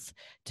tools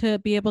to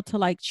be able to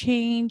like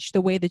change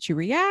the way that you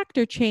react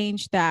or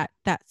change that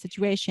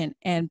situation.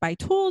 And by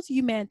tools,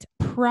 you meant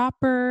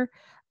proper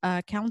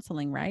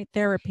counseling, right?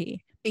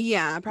 Therapy.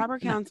 Yeah, proper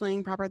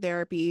counseling, proper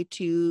therapy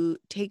to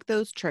take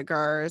those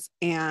triggers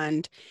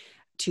and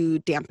to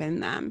dampen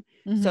them.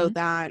 So Mhm.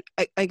 that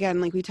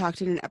again, like we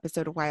talked in an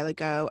episode a while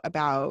ago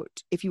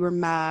about if you were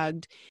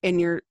mugged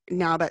and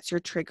now that's your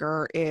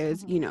trigger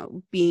is,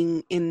 Mhm.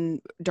 being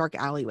in dark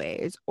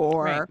alleyways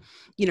or,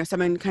 Right.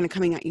 Someone kind of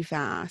coming at you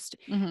fast.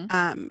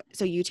 Mhm.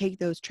 So you take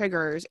those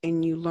triggers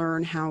and you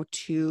learn how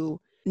to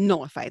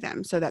nullify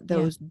them so that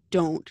those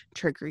don't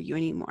trigger you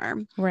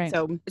anymore. Right.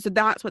 So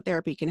that's what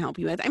therapy can help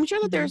you with. I'm sure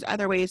that there's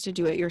other ways to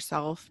do it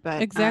yourself,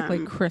 but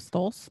Exactly.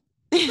 Crystals.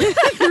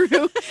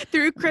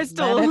 through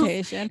crystals,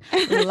 Meditation,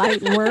 light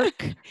work,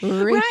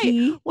 Reiki.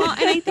 right. Well,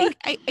 and I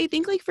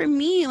think like for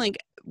me, like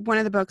one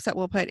of the books that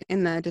we'll put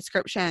in the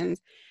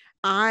descriptions,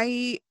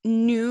 I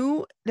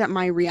knew that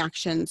my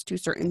reactions to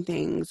certain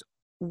things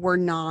were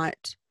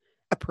not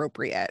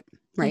appropriate,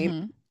 right?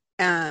 Mhm.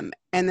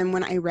 And then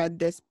when I read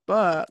this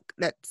book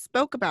that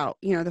spoke about,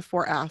 the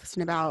 4 F's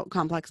and about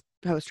complex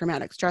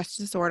post-traumatic stress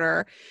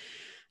disorder,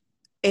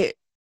 it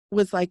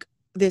was like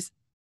this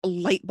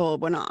light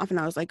bulb went off and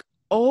I was like,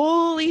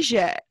 holy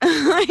shit,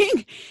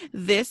 like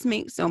this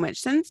makes so much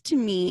sense to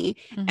me.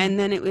 Mhm. And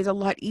then it was a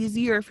lot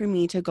easier for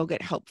me to go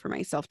get help for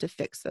myself to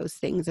fix those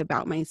things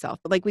about myself.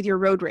 But like with your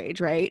road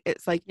rage, right?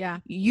 It's like,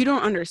 you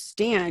don't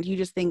understand. You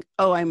just think,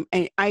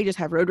 I just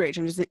have road rage.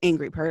 I'm just an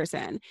angry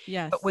person.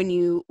 Yes. But when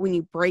you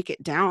break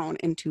it down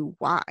into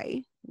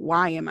why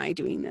am I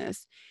doing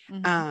this?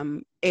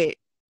 Mhm.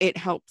 It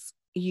helps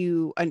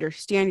you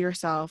understand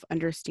yourself,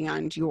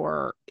 understand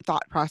your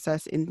thought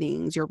process in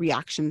things, your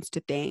reactions to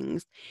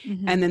things.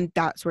 Mhm. And then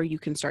that's where you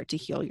can start to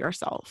heal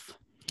yourself.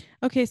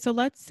 Okay, so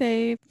let's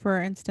say,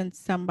 for instance,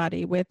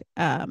 somebody with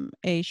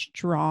a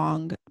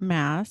strong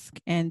mask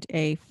and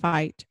a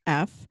fight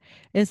F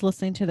is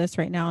listening to this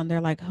right now, and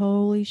they're like,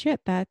 holy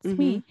shit, that's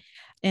me.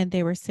 And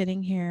they were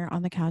sitting here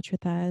on the couch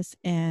with us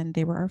and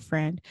they were our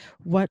friend.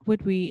 What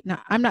would we,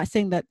 not, I'm not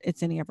saying that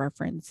it's any of our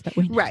friends that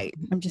we know. Right.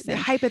 I'm just saying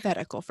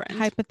hypothetical friend.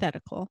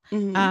 Hypothetical.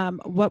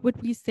 Mhm. What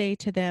would we say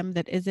to them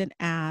that isn't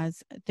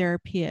as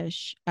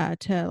therapy-ish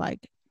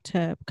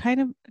to kind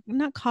of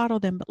not coddle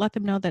them, but let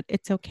them know that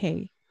it's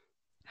okay?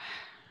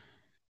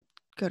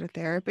 Go to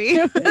therapy.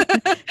 I'm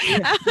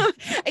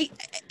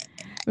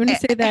going to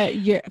say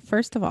that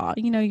first of all,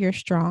 you're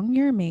strong,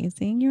 you're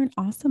amazing, you're an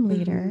awesome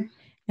leader.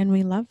 And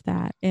we love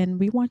that. And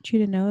we want you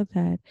to know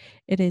that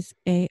it is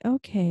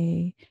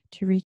okay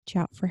to reach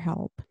out for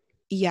help.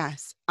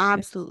 Yes,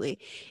 absolutely.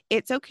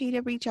 It's okay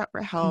to reach out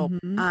for help.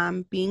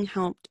 Mm-hmm. Being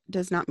helped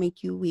does not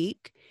make you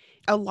weak.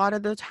 A lot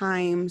of the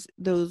times,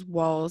 those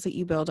walls that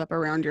you build up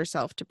around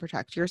yourself to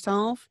protect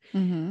yourself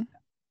Mm-hmm.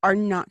 are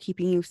not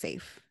keeping you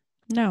safe.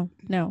 No,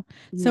 no.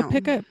 So No.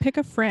 pick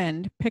a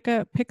friend,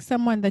 pick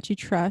someone that you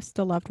trust,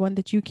 a loved one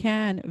that you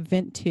can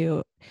vent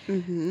to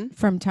Mm-hmm.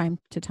 from time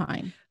to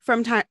time.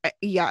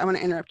 Yeah, I want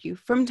to interrupt you.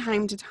 From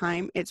time to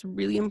time, it's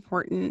really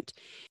important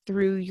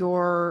through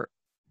your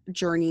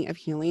journey of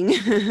healing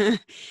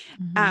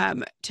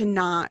Mm-hmm. to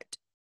not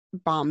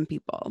bomb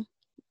people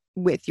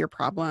with your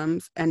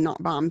problems and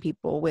not bomb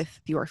people with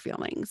your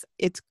feelings.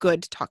 It's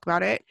good to talk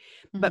about it,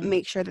 but Mm-hmm.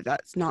 make sure that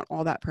that's not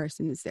all that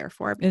person is there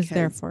for, Is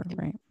there because for,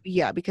 right?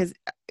 yeah, because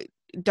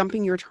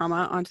dumping your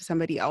trauma onto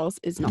somebody else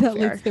is not That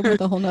fair. leads them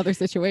with a whole nother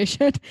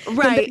situation. Then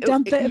they Right.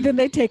 dump it, then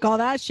they take all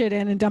that shit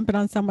in and dump it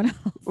on someone else.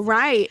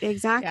 Right, Yeah.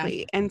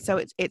 exactly. And so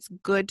it's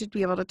good to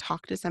be able to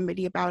talk to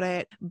somebody about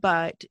it,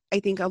 but I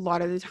think a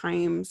lot of the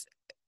times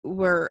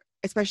we're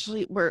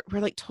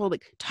like told,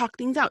 like, talk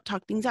things out,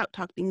 talk things out,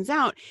 talk things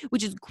out,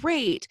 which is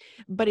great,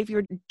 but if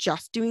you're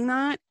just doing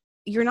that,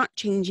 you're not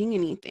changing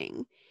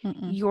anything.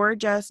 Mm-mm. You're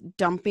just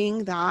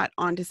dumping that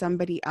onto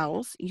somebody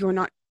else. You're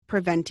not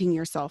preventing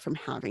yourself from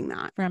having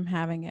that. From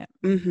having it.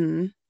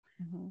 Mm-hmm.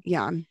 Mm-hmm.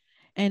 Yeah.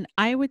 And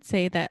I would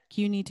say that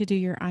you need to do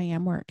your I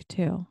am work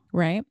too,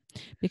 right?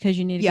 Because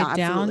you need to Yeah, get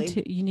down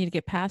absolutely. to, you need to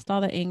get past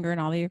all the anger and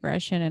all the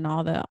aggression and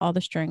all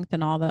the strength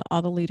and all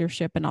the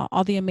leadership and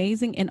all the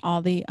amazing and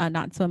all the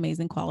not so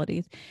amazing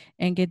qualities,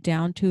 and get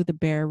down to the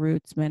bare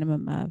roots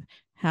minimum of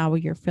how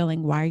you're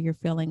feeling,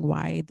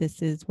 why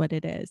this is what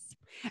it is.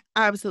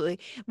 Absolutely.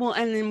 Well,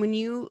 and then when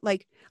you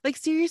like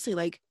seriously,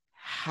 like,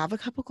 have a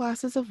couple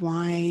glasses of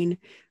wine,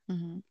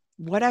 Mm-hmm.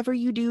 whatever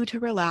you do to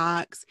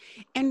relax,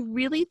 and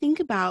really think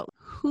about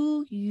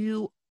who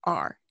you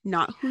are,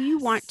 not who you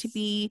want to Yes.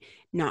 be,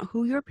 not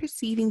who you're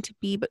perceiving to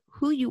be, but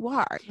who you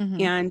are.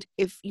 Mm-hmm. And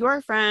if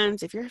your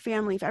friends, if your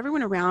family, if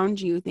everyone around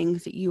you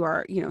thinks that you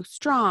are,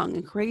 strong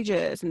and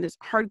courageous and this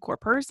hardcore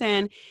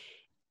person,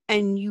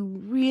 and you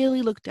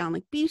really look down,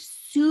 like, be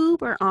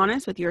super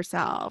honest with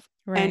yourself.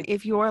 And Right.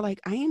 if you're like,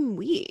 I am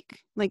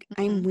weak, like,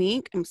 I'm Mm-hmm.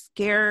 weak, I'm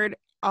scared,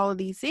 all of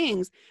these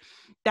things,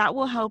 that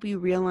will help you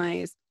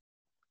realize,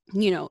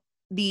 you know,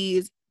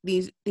 these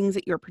things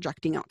that you're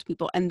projecting out to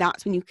people. And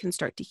that's when you can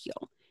start to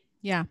heal.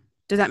 Yeah.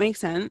 Does that make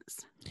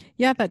sense?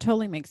 Yeah, that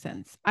totally makes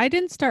sense. I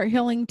didn't start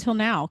healing till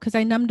now because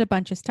I numbed a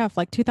bunch of stuff.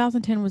 Like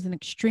 2010 was an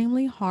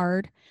extremely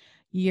hard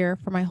year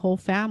for my whole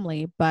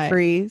family, but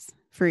Freeze.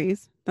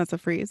 That's a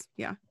freeze.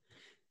 Yeah.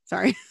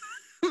 Sorry.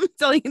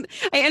 I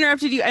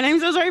interrupted you, and I'm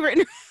so sorry for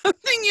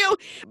interrupting you.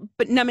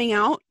 But numbing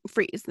out,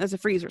 freeze. That's a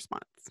freeze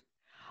response.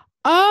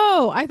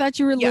 oh, I thought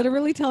you were Yeah.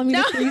 literally telling me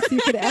No. to freeze so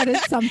you could edit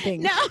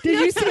something. No. Did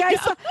you see? I No.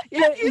 saw. You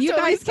You totally guys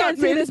can't stopped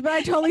see me. this, but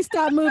I totally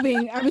stopped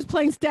moving. I was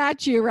playing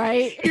statue,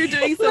 right? You're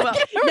doing so well.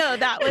 No,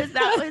 that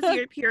was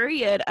your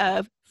period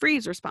of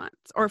freeze response,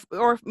 or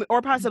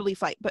possibly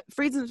flight, but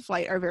freeze and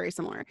flight are very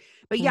similar.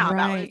 But yeah,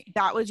 Right.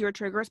 that was your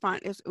trigger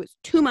response. It was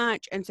too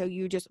much, and so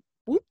you just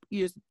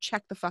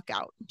check the fuck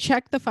out.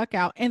 Check the fuck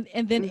out. And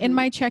then in Mm-hmm.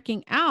 my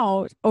checking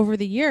out over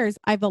the years,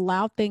 I've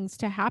allowed things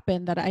to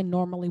happen that I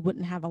normally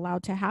wouldn't have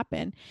allowed to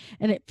happen.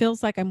 And it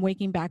feels like I'm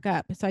waking back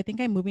up. So I think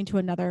I'm moving to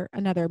another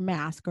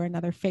mask or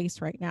another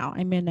face right now.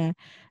 I'm in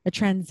a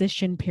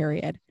transition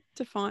period.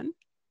 To fun.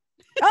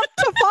 Up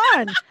to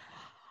fun.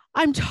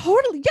 I'm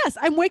totally, yes,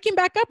 I'm waking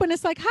back up and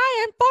it's like,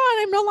 hi, I'm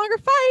fun. I'm no longer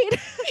fight.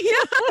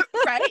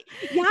 Yeah, right.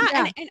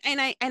 Yeah,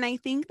 Yeah. and I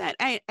think that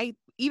I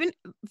even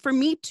for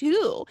me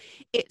too,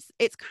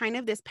 it's kind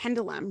of this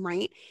pendulum,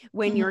 right?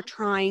 When Mhm. you're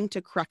trying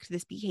to correct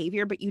this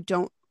behavior, but you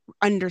don't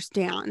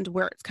understand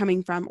where it's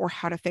coming from or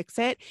how to fix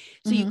it.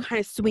 So you Mhm. kind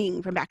of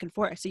swing from back and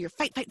forth. So you're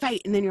fight, fight,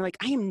 fight. And then you're like,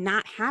 I am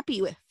not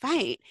happy with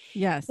fight. So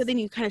Yes. then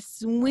you kind of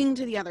swing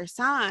to the other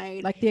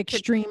side Like the to,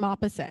 extreme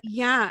opposite.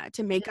 yeah,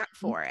 to make up Mhm.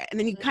 for it. And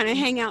then you kind of Mhm.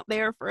 hang out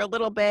there for a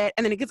little bit,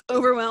 and then it gets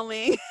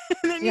overwhelming.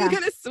 And then you Yeah.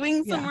 kind of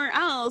swing Yeah. somewhere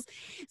else.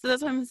 So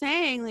that's what I'm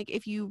saying. Like,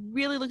 if you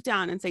really look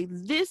down and say,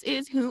 this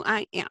is who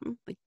I am,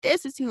 like,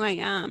 this is who I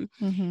am.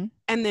 Mhm.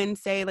 And then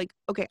say, like,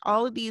 okay,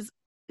 all of these,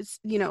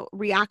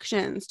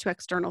 reactions to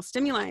external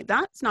stimuli,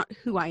 that's not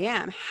who I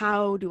am.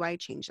 How do I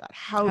change that?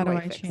 How How do do I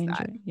I fix change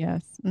that? it?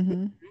 Yes.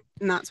 Mhm.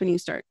 And that's when you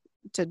start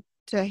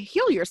to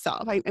heal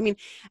yourself. I mean,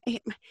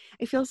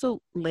 I feel so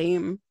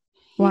lame.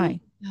 Heal Why?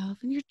 yourself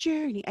in your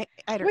journey.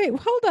 I don't. Wait,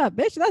 hold up,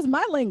 bitch. That's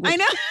my I language.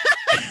 know.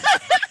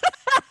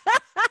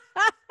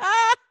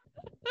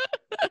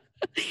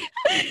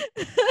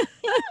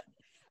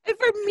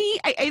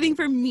 I think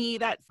for me,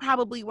 that's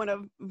probably one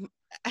of,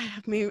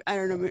 maybe, I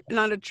don't know,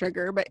 not a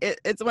trigger, but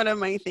it's one of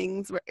my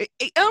things where,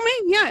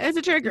 yeah, it's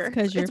a trigger. It's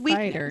because you're a Weakness.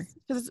 fighter.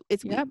 Because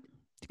it's weak. Yep.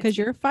 Because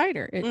you're a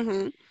fighter.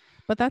 Mm-hmm.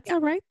 But that's Yeah.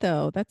 all right,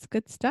 though. That's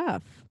good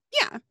stuff.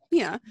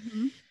 Yeah.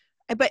 Mhm.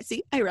 But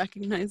see, I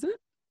recognize it.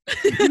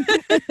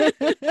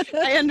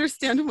 I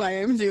understand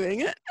why I'm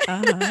doing it.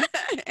 Uh-huh.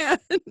 And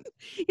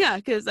yeah,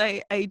 because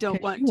I don't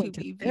 'Cause want you to went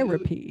to be viewed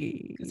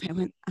therapy.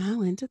 because I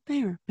went to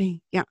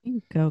therapy. Yeah.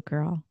 You go,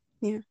 girl.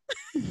 Yeah.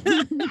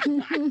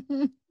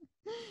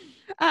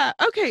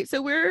 Okay,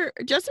 so we're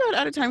just about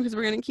out of time because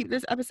we're going to keep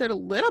this episode a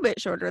little bit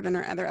shorter than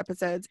our other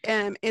episodes.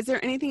 Is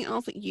there anything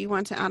else that you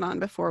want to add on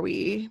before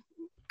we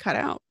cut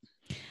out?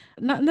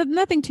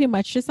 Nothing too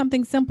much, just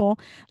something simple.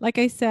 Like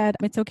I said,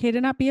 it's okay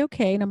to not be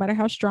okay, no matter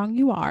how strong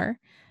you are.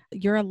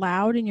 You're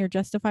allowed and you're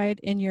justified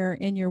in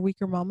your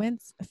weaker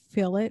moments.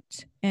 Feel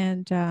it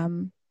and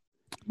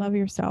love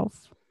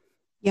yourself.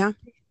 Yeah.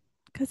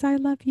 Because I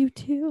love you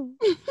too.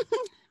 We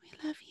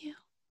love you.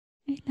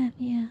 I love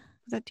you.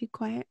 Is that too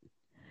quiet?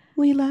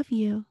 We love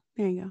you.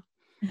 There you go.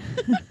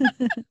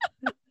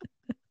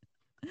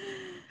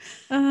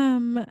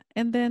 And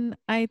then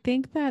I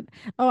think that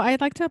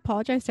I'd like to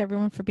apologize to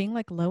everyone for being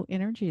like low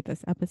energy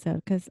this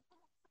episode because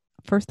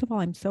first of all,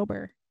 I'm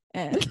sober.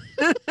 And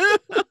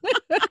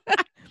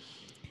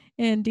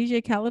and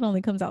DJ Khaled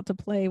only comes out to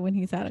play when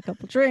he's had a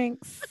couple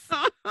drinks.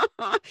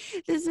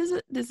 This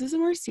is a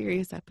more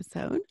serious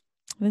episode.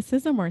 This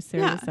is a more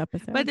serious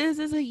episode. But this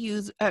is a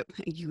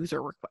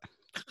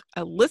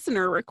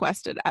listener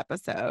requested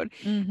episode.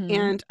 Mm-hmm.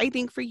 And I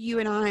think for you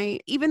and I,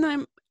 even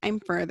though I'm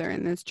further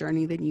in this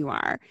journey than you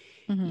are,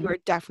 you are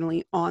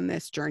definitely on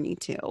this journey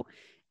too.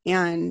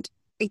 And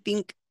I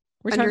think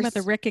we're talking about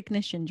the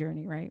recognition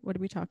journey, right? What are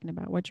we talking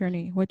about? What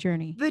journey?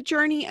 The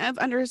journey of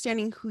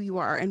understanding who you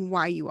are and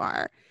why you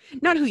are.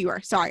 Not who you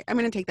are. Sorry, I'm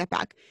going to take that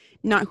back.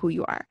 Not who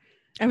you are.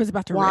 I was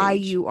about to why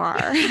rage. You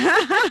are.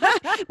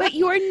 But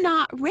you're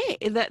not rage.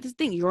 That's the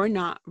thing. You're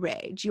not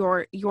rage.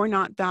 You're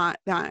not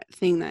that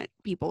thing that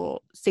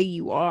people say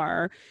you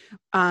are.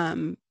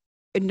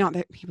 Not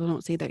that people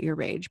don't say that you're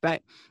rage,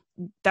 but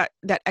that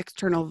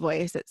external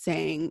voice that's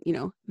saying,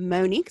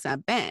 Monique's a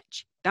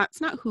bitch.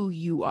 That's not who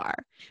you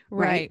are.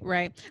 Right.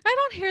 I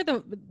don't hear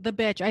the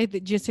bitch. I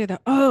just hear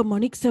oh,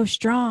 Monique's so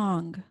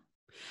strong.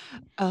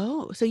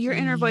 Oh, so your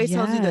inner voice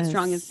tells you that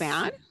strong is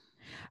bad?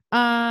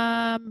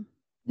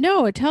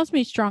 No, it tells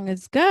me strong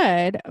is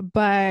good,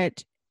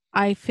 but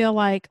I feel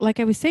like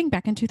I was saying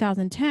back in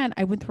 2010,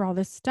 I went through all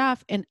this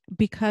stuff, and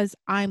because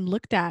I'm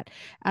looked at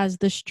as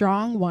the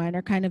strong one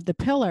or kind of the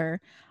pillar,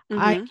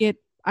 I'm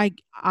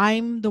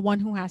the one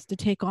who has to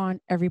take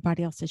on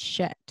everybody else's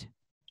shit.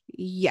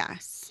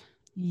 Yes.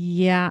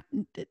 Yeah.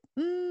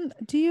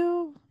 Do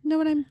you know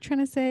what I'm trying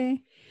to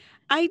say?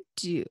 I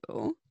do.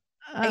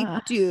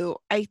 I do.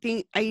 I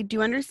think I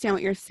do understand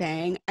what you're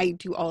saying. I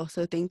do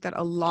also think that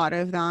a lot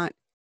of that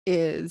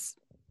is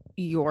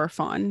your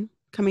fun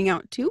coming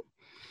out too.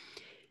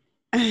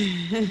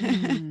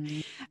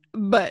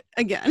 But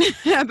again,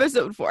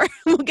 episode 4.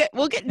 We'll get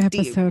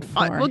episode deep.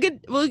 4. We'll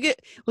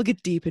get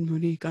deep in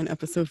Monique on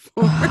episode 4.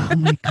 Oh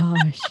my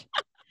gosh.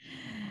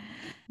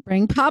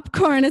 Bring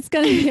popcorn. It's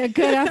going to be a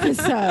good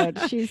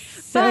episode. She's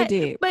so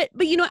deep. But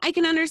I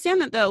can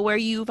understand that though, where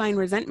you find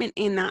resentment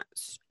in that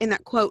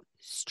quote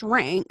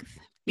strength,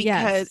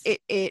 because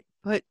it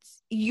puts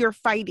you're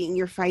fighting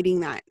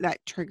that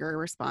trigger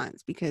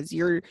response, because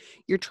your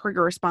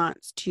trigger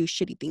response to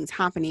shitty things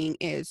happening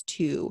is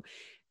to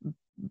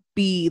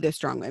be the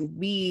strong one,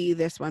 be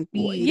this one,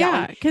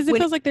 because it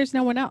feels like there's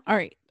no one else. All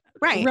right.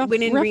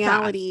 When in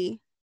reality,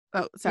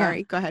 go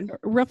ahead.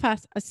 Real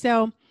fast.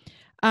 So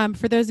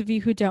for those of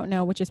you who don't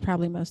know, which is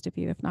probably most of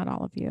you, if not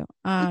all of you,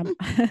 I'm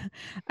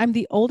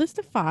the oldest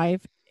of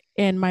 5,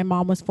 and my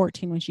mom was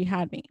 14 when she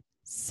had me.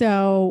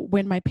 So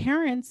when my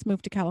parents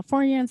moved to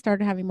California and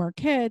started having more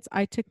kids,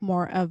 I took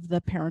more of the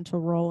parental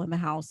role in the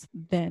house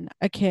than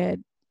a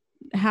kid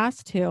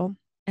has to.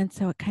 And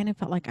so it kind of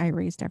felt like I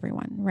raised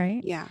everyone,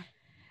 right? Yeah.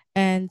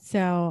 And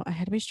so I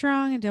had to be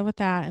strong and deal with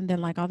that. And then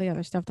like all the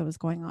other stuff that was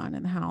going on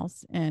in the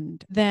house.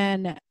 And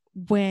then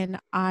when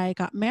I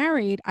got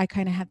married, I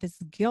kind of had this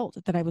guilt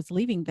that I was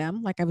leaving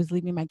them, like I was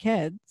leaving my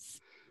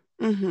kids.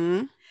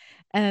 Mm-hmm.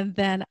 And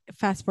then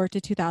fast forward to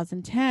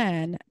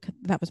 2010,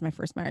 that was my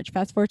first marriage.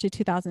 Fast forward to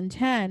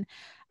 2010,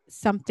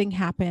 something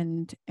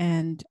happened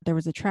and there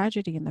was a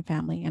tragedy in the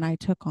family, and I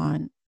took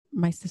on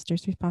my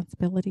sister's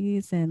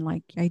responsibilities, and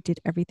like I did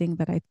everything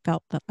that I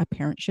felt that a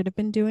parent should have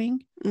been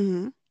doing.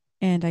 Mm-hmm.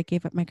 And I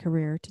gave up my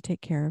career to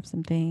take care of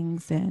some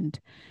things, and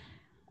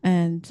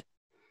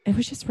it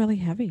was just really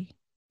heavy.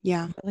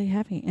 Yeah. Really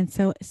heavy. And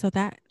so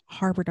that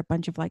harbored a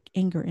bunch of like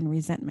anger and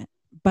resentment.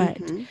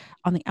 But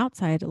on the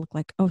outside, it looked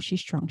like, oh,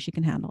 she's strong. She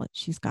can handle it.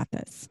 She's got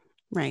this.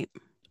 Right.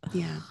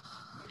 Yeah.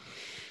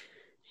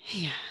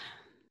 Yeah.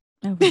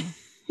 Oh, wow.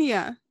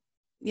 Yeah.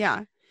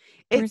 Yeah.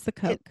 Where's the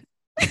Coke?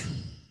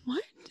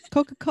 What?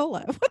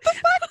 Coca-Cola. What the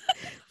fuck?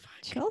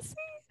 Chelsea?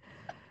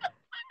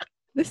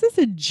 This is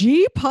a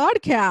G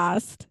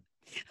podcast.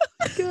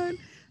 Oh, good.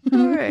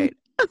 All right.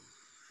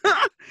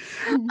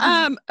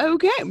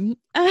 Okay.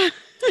 I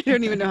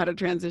don't even know how to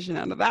transition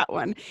out of that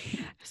one.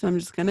 So I'm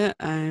just gonna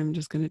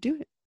do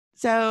it.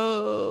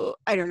 So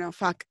I don't know.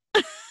 Fuck.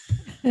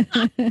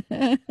 I'm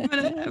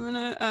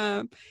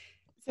gonna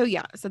so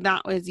yeah. So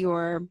that was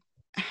your,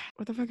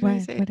 what the fuck did I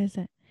say? What is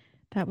it?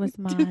 That was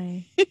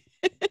my.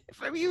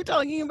 From you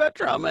talking about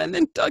trauma and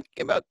then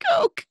talking about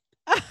Coke.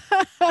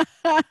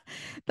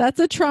 That's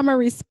a trauma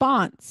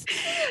response.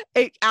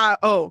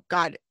 Oh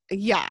God.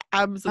 Yeah,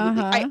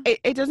 absolutely.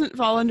 It doesn't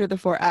fall under the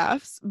 4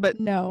 Fs, but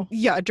no.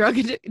 Yeah, drug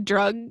use,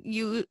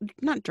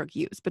 not drug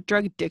use, but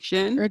drug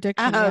addiction. Or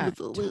addiction.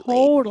 Absolutely. Yeah,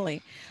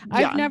 totally. Yeah.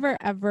 I've never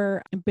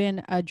ever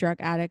been a drug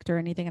addict or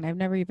anything, and I've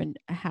never even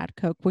had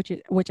Coke,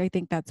 which I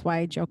think that's why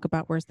I joke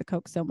about where's the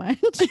Coke so much.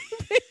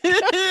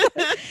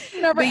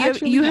 Never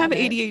But you have had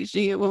it.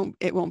 ADHD.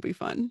 It won't be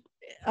fun.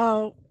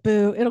 Oh,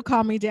 boo. It'll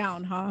calm me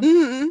down, huh?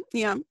 Mm-hmm.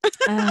 Yeah.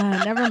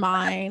 Never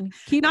mind.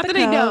 Keep Not the that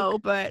Coke. I know,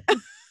 but.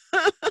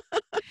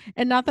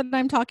 And not that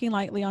I'm talking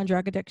lightly on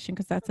drug addiction,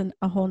 because that's a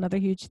whole nother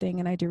huge thing.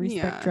 And I do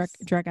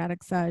respect drug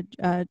addicts'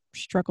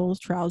 struggles,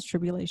 trials,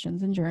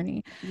 tribulations, and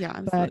journey. Yeah,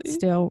 absolutely. But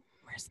still,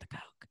 where's the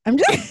Coke? I'm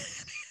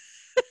just.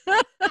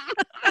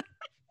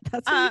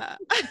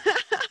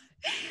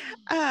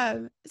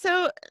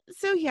 So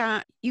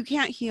yeah, you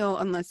can't heal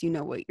unless you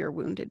know what you're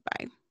wounded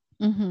by.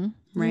 Mm-hmm.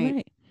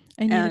 Right.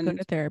 I need to go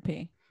to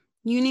therapy.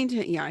 You need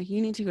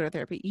to go to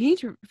therapy. You need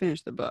to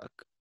finish the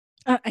book.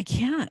 I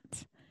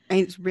can't. And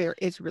it's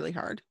really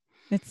hard.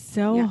 It's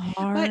so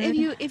hard. But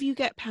if you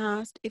get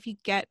past the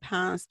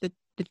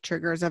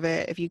triggers of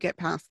it, if you get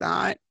past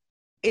that,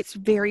 it's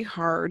very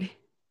hard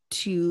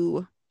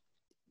to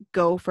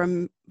go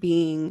from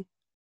being,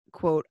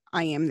 quote,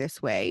 I am this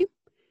way,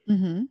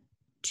 mm-hmm.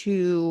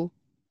 to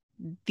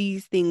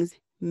these things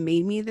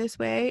made me this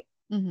way.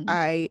 Mm-hmm.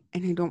 I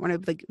don't want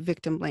to like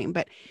victim blame,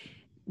 but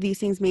these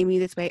things made me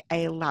this way.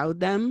 I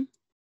allowed them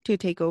to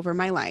take over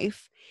my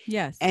life.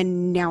 Yes.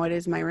 And now it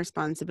is my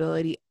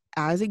responsibility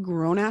as a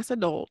grown-ass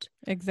adult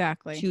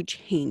to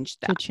change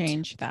that.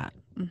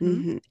 Mm-hmm.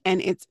 Mm-hmm.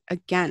 And it's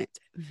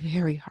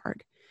very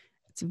hard.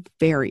 It's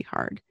very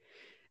hard.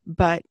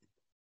 But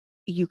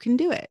you can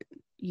do it.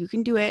 You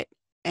can do it.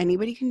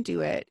 Anybody can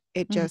do it.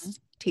 It just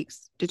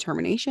takes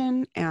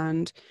determination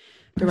and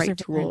the right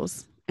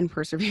tools and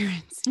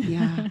perseverance.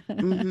 Yeah.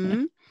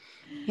 Mm-hmm.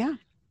 Yeah.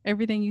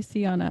 Everything you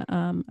see on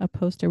a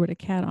poster with a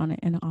cat on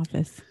it in an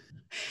office.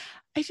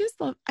 I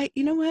just love,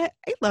 you know what?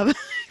 I fucking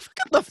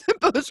love that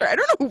poster. I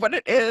don't know what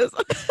it is.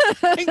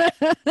 I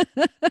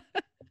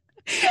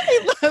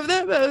love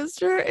that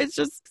poster. It's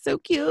just so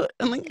cute.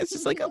 And like, it's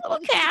just like a little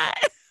cat.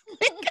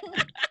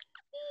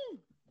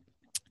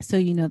 So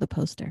you know the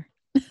poster.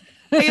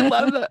 I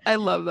love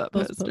that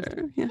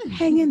poster. Yeah.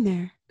 Hang in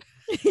there.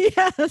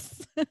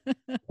 Yes.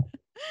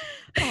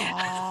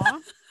 Aww.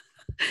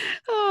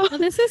 Oh. Well,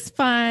 this is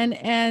fun,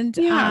 and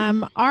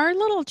our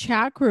little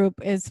chat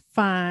group is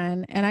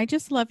fun, and I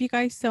just love you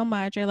guys so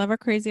much. I love our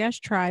crazy ass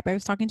tribe. I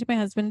was talking to my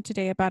husband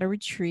today about a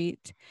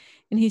retreat,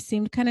 and he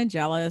seemed kind of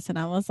jealous, and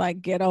I was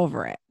like, "Get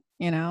over it,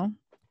 you know."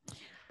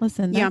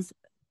 Listen, that's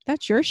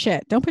your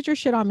shit. Don't put your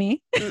shit on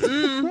me.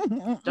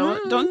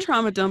 Don't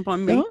trauma dump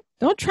on me.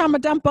 Don't trauma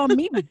dump on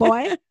me,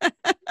 boy.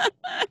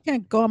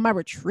 Can't go on my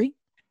retreat.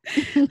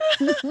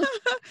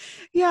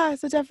 Yeah,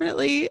 so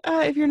definitely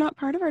if you're not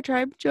part of our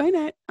tribe, join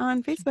it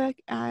on Facebook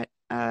at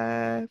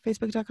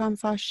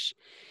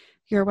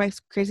facebook.com/your wife's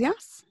crazy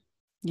ass.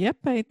 Yep,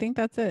 I think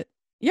that's it.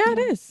 It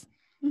is.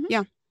 Mm-hmm.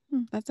 Yeah,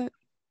 that's it.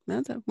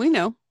 We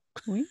know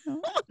we know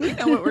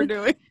what we're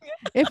doing.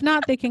 If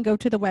not, they can go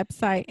to the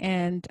website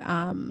and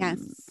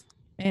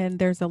and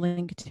there's a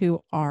link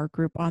to our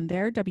group on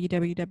there,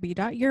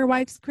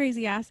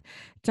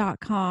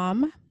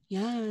 www.yourwifescrazyass.com.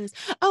 Yes.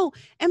 Oh,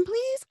 and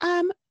please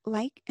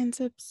like and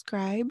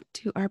subscribe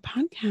to our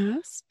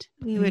podcast.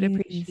 We would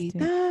appreciate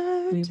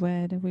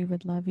that. We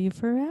would love you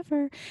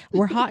forever.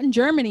 We're hot in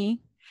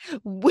Germany.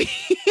 We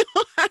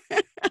are.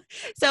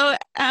 So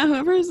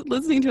whoever's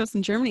listening to us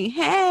in Germany,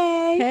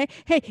 hey,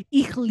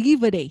 ich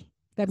liebe dich.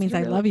 That means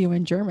I love you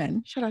in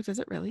German. Shut up. Does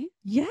it really?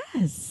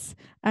 Yes.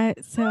 I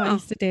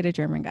used to date a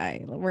German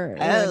guy. We'll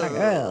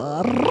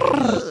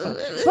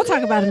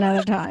talk about it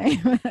another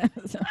time.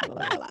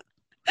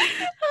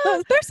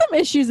 There's some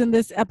issues in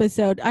this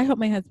episode. I hope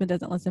my husband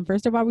doesn't listen.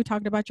 First of all, we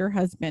talked about your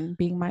husband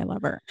being my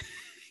lover.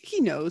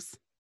 He knows.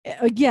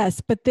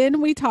 Yes, but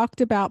then we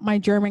talked about my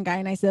German guy,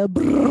 and I said,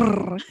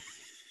 brrr,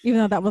 even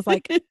though that was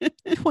like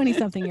 20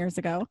 something years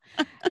ago.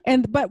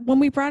 But when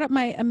we brought up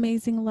my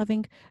amazing,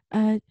 loving,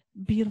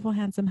 beautiful,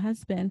 handsome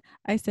husband,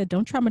 I said,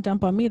 don't trauma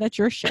dump on me. That's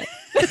your shit.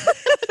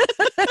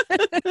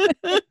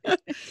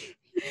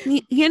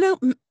 You know,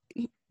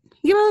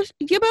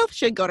 you both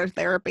should go to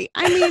therapy.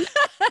 I mean,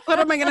 what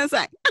am I going to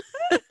say?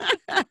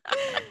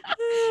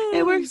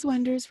 It works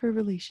wonders for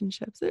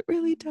relationships. It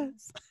really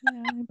does.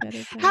 Yeah, I bet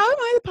it does. How am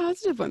I the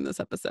positive one this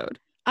episode?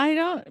 I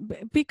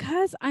don't,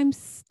 because I'm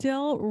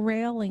still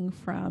railing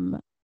from.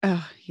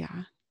 Oh,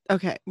 yeah.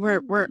 Okay.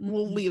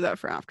 We'll leave that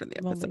for after the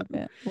episode.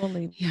 We'll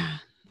leave it. Yeah.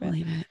 We'll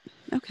leave it.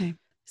 Okay.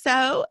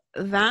 So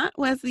that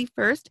was the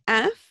first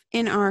F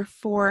in our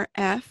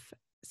 4F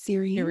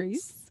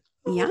series.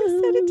 Yeah, we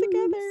said it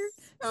together.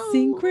 Oh.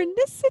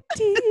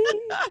 Synchronicity.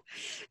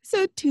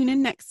 So tune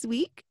in next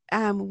week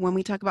when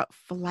we talk about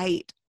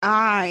flight.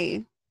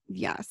 I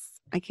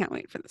can't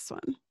wait for this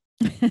one.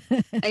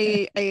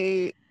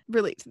 I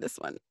relate to this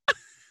one.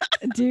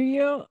 Do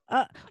you?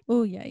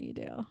 Oh, yeah, you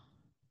do.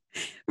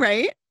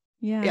 Right?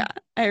 Yeah. Yeah.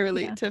 I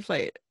relate to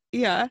flight.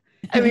 Yeah.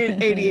 I mean,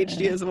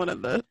 ADHD is one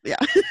of the, yeah.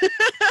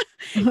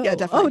 Yeah,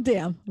 definitely. Oh,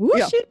 damn.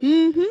 Whoosh Yeah.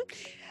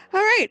 it. All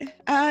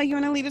right. You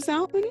want to lead us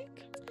out, Monique?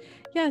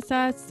 Yes.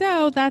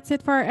 So that's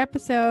it for our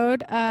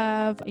episode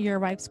of Your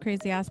Wife's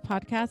Crazy Ass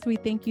podcast. We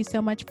thank you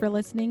so much for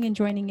listening and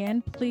joining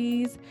in.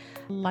 Please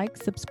like,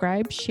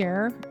 subscribe,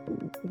 share.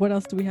 What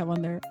else do we have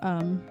on there?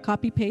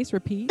 Copy, paste,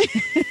 repeat.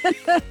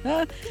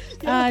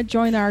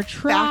 Join our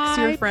tribe. Fax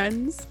your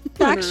friends.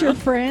 Fax your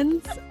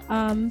friends.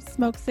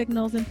 Smoke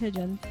signals and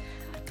pigeons.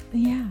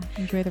 Yeah.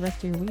 Enjoy the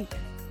rest of your week.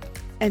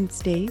 And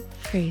stay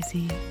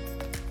crazy.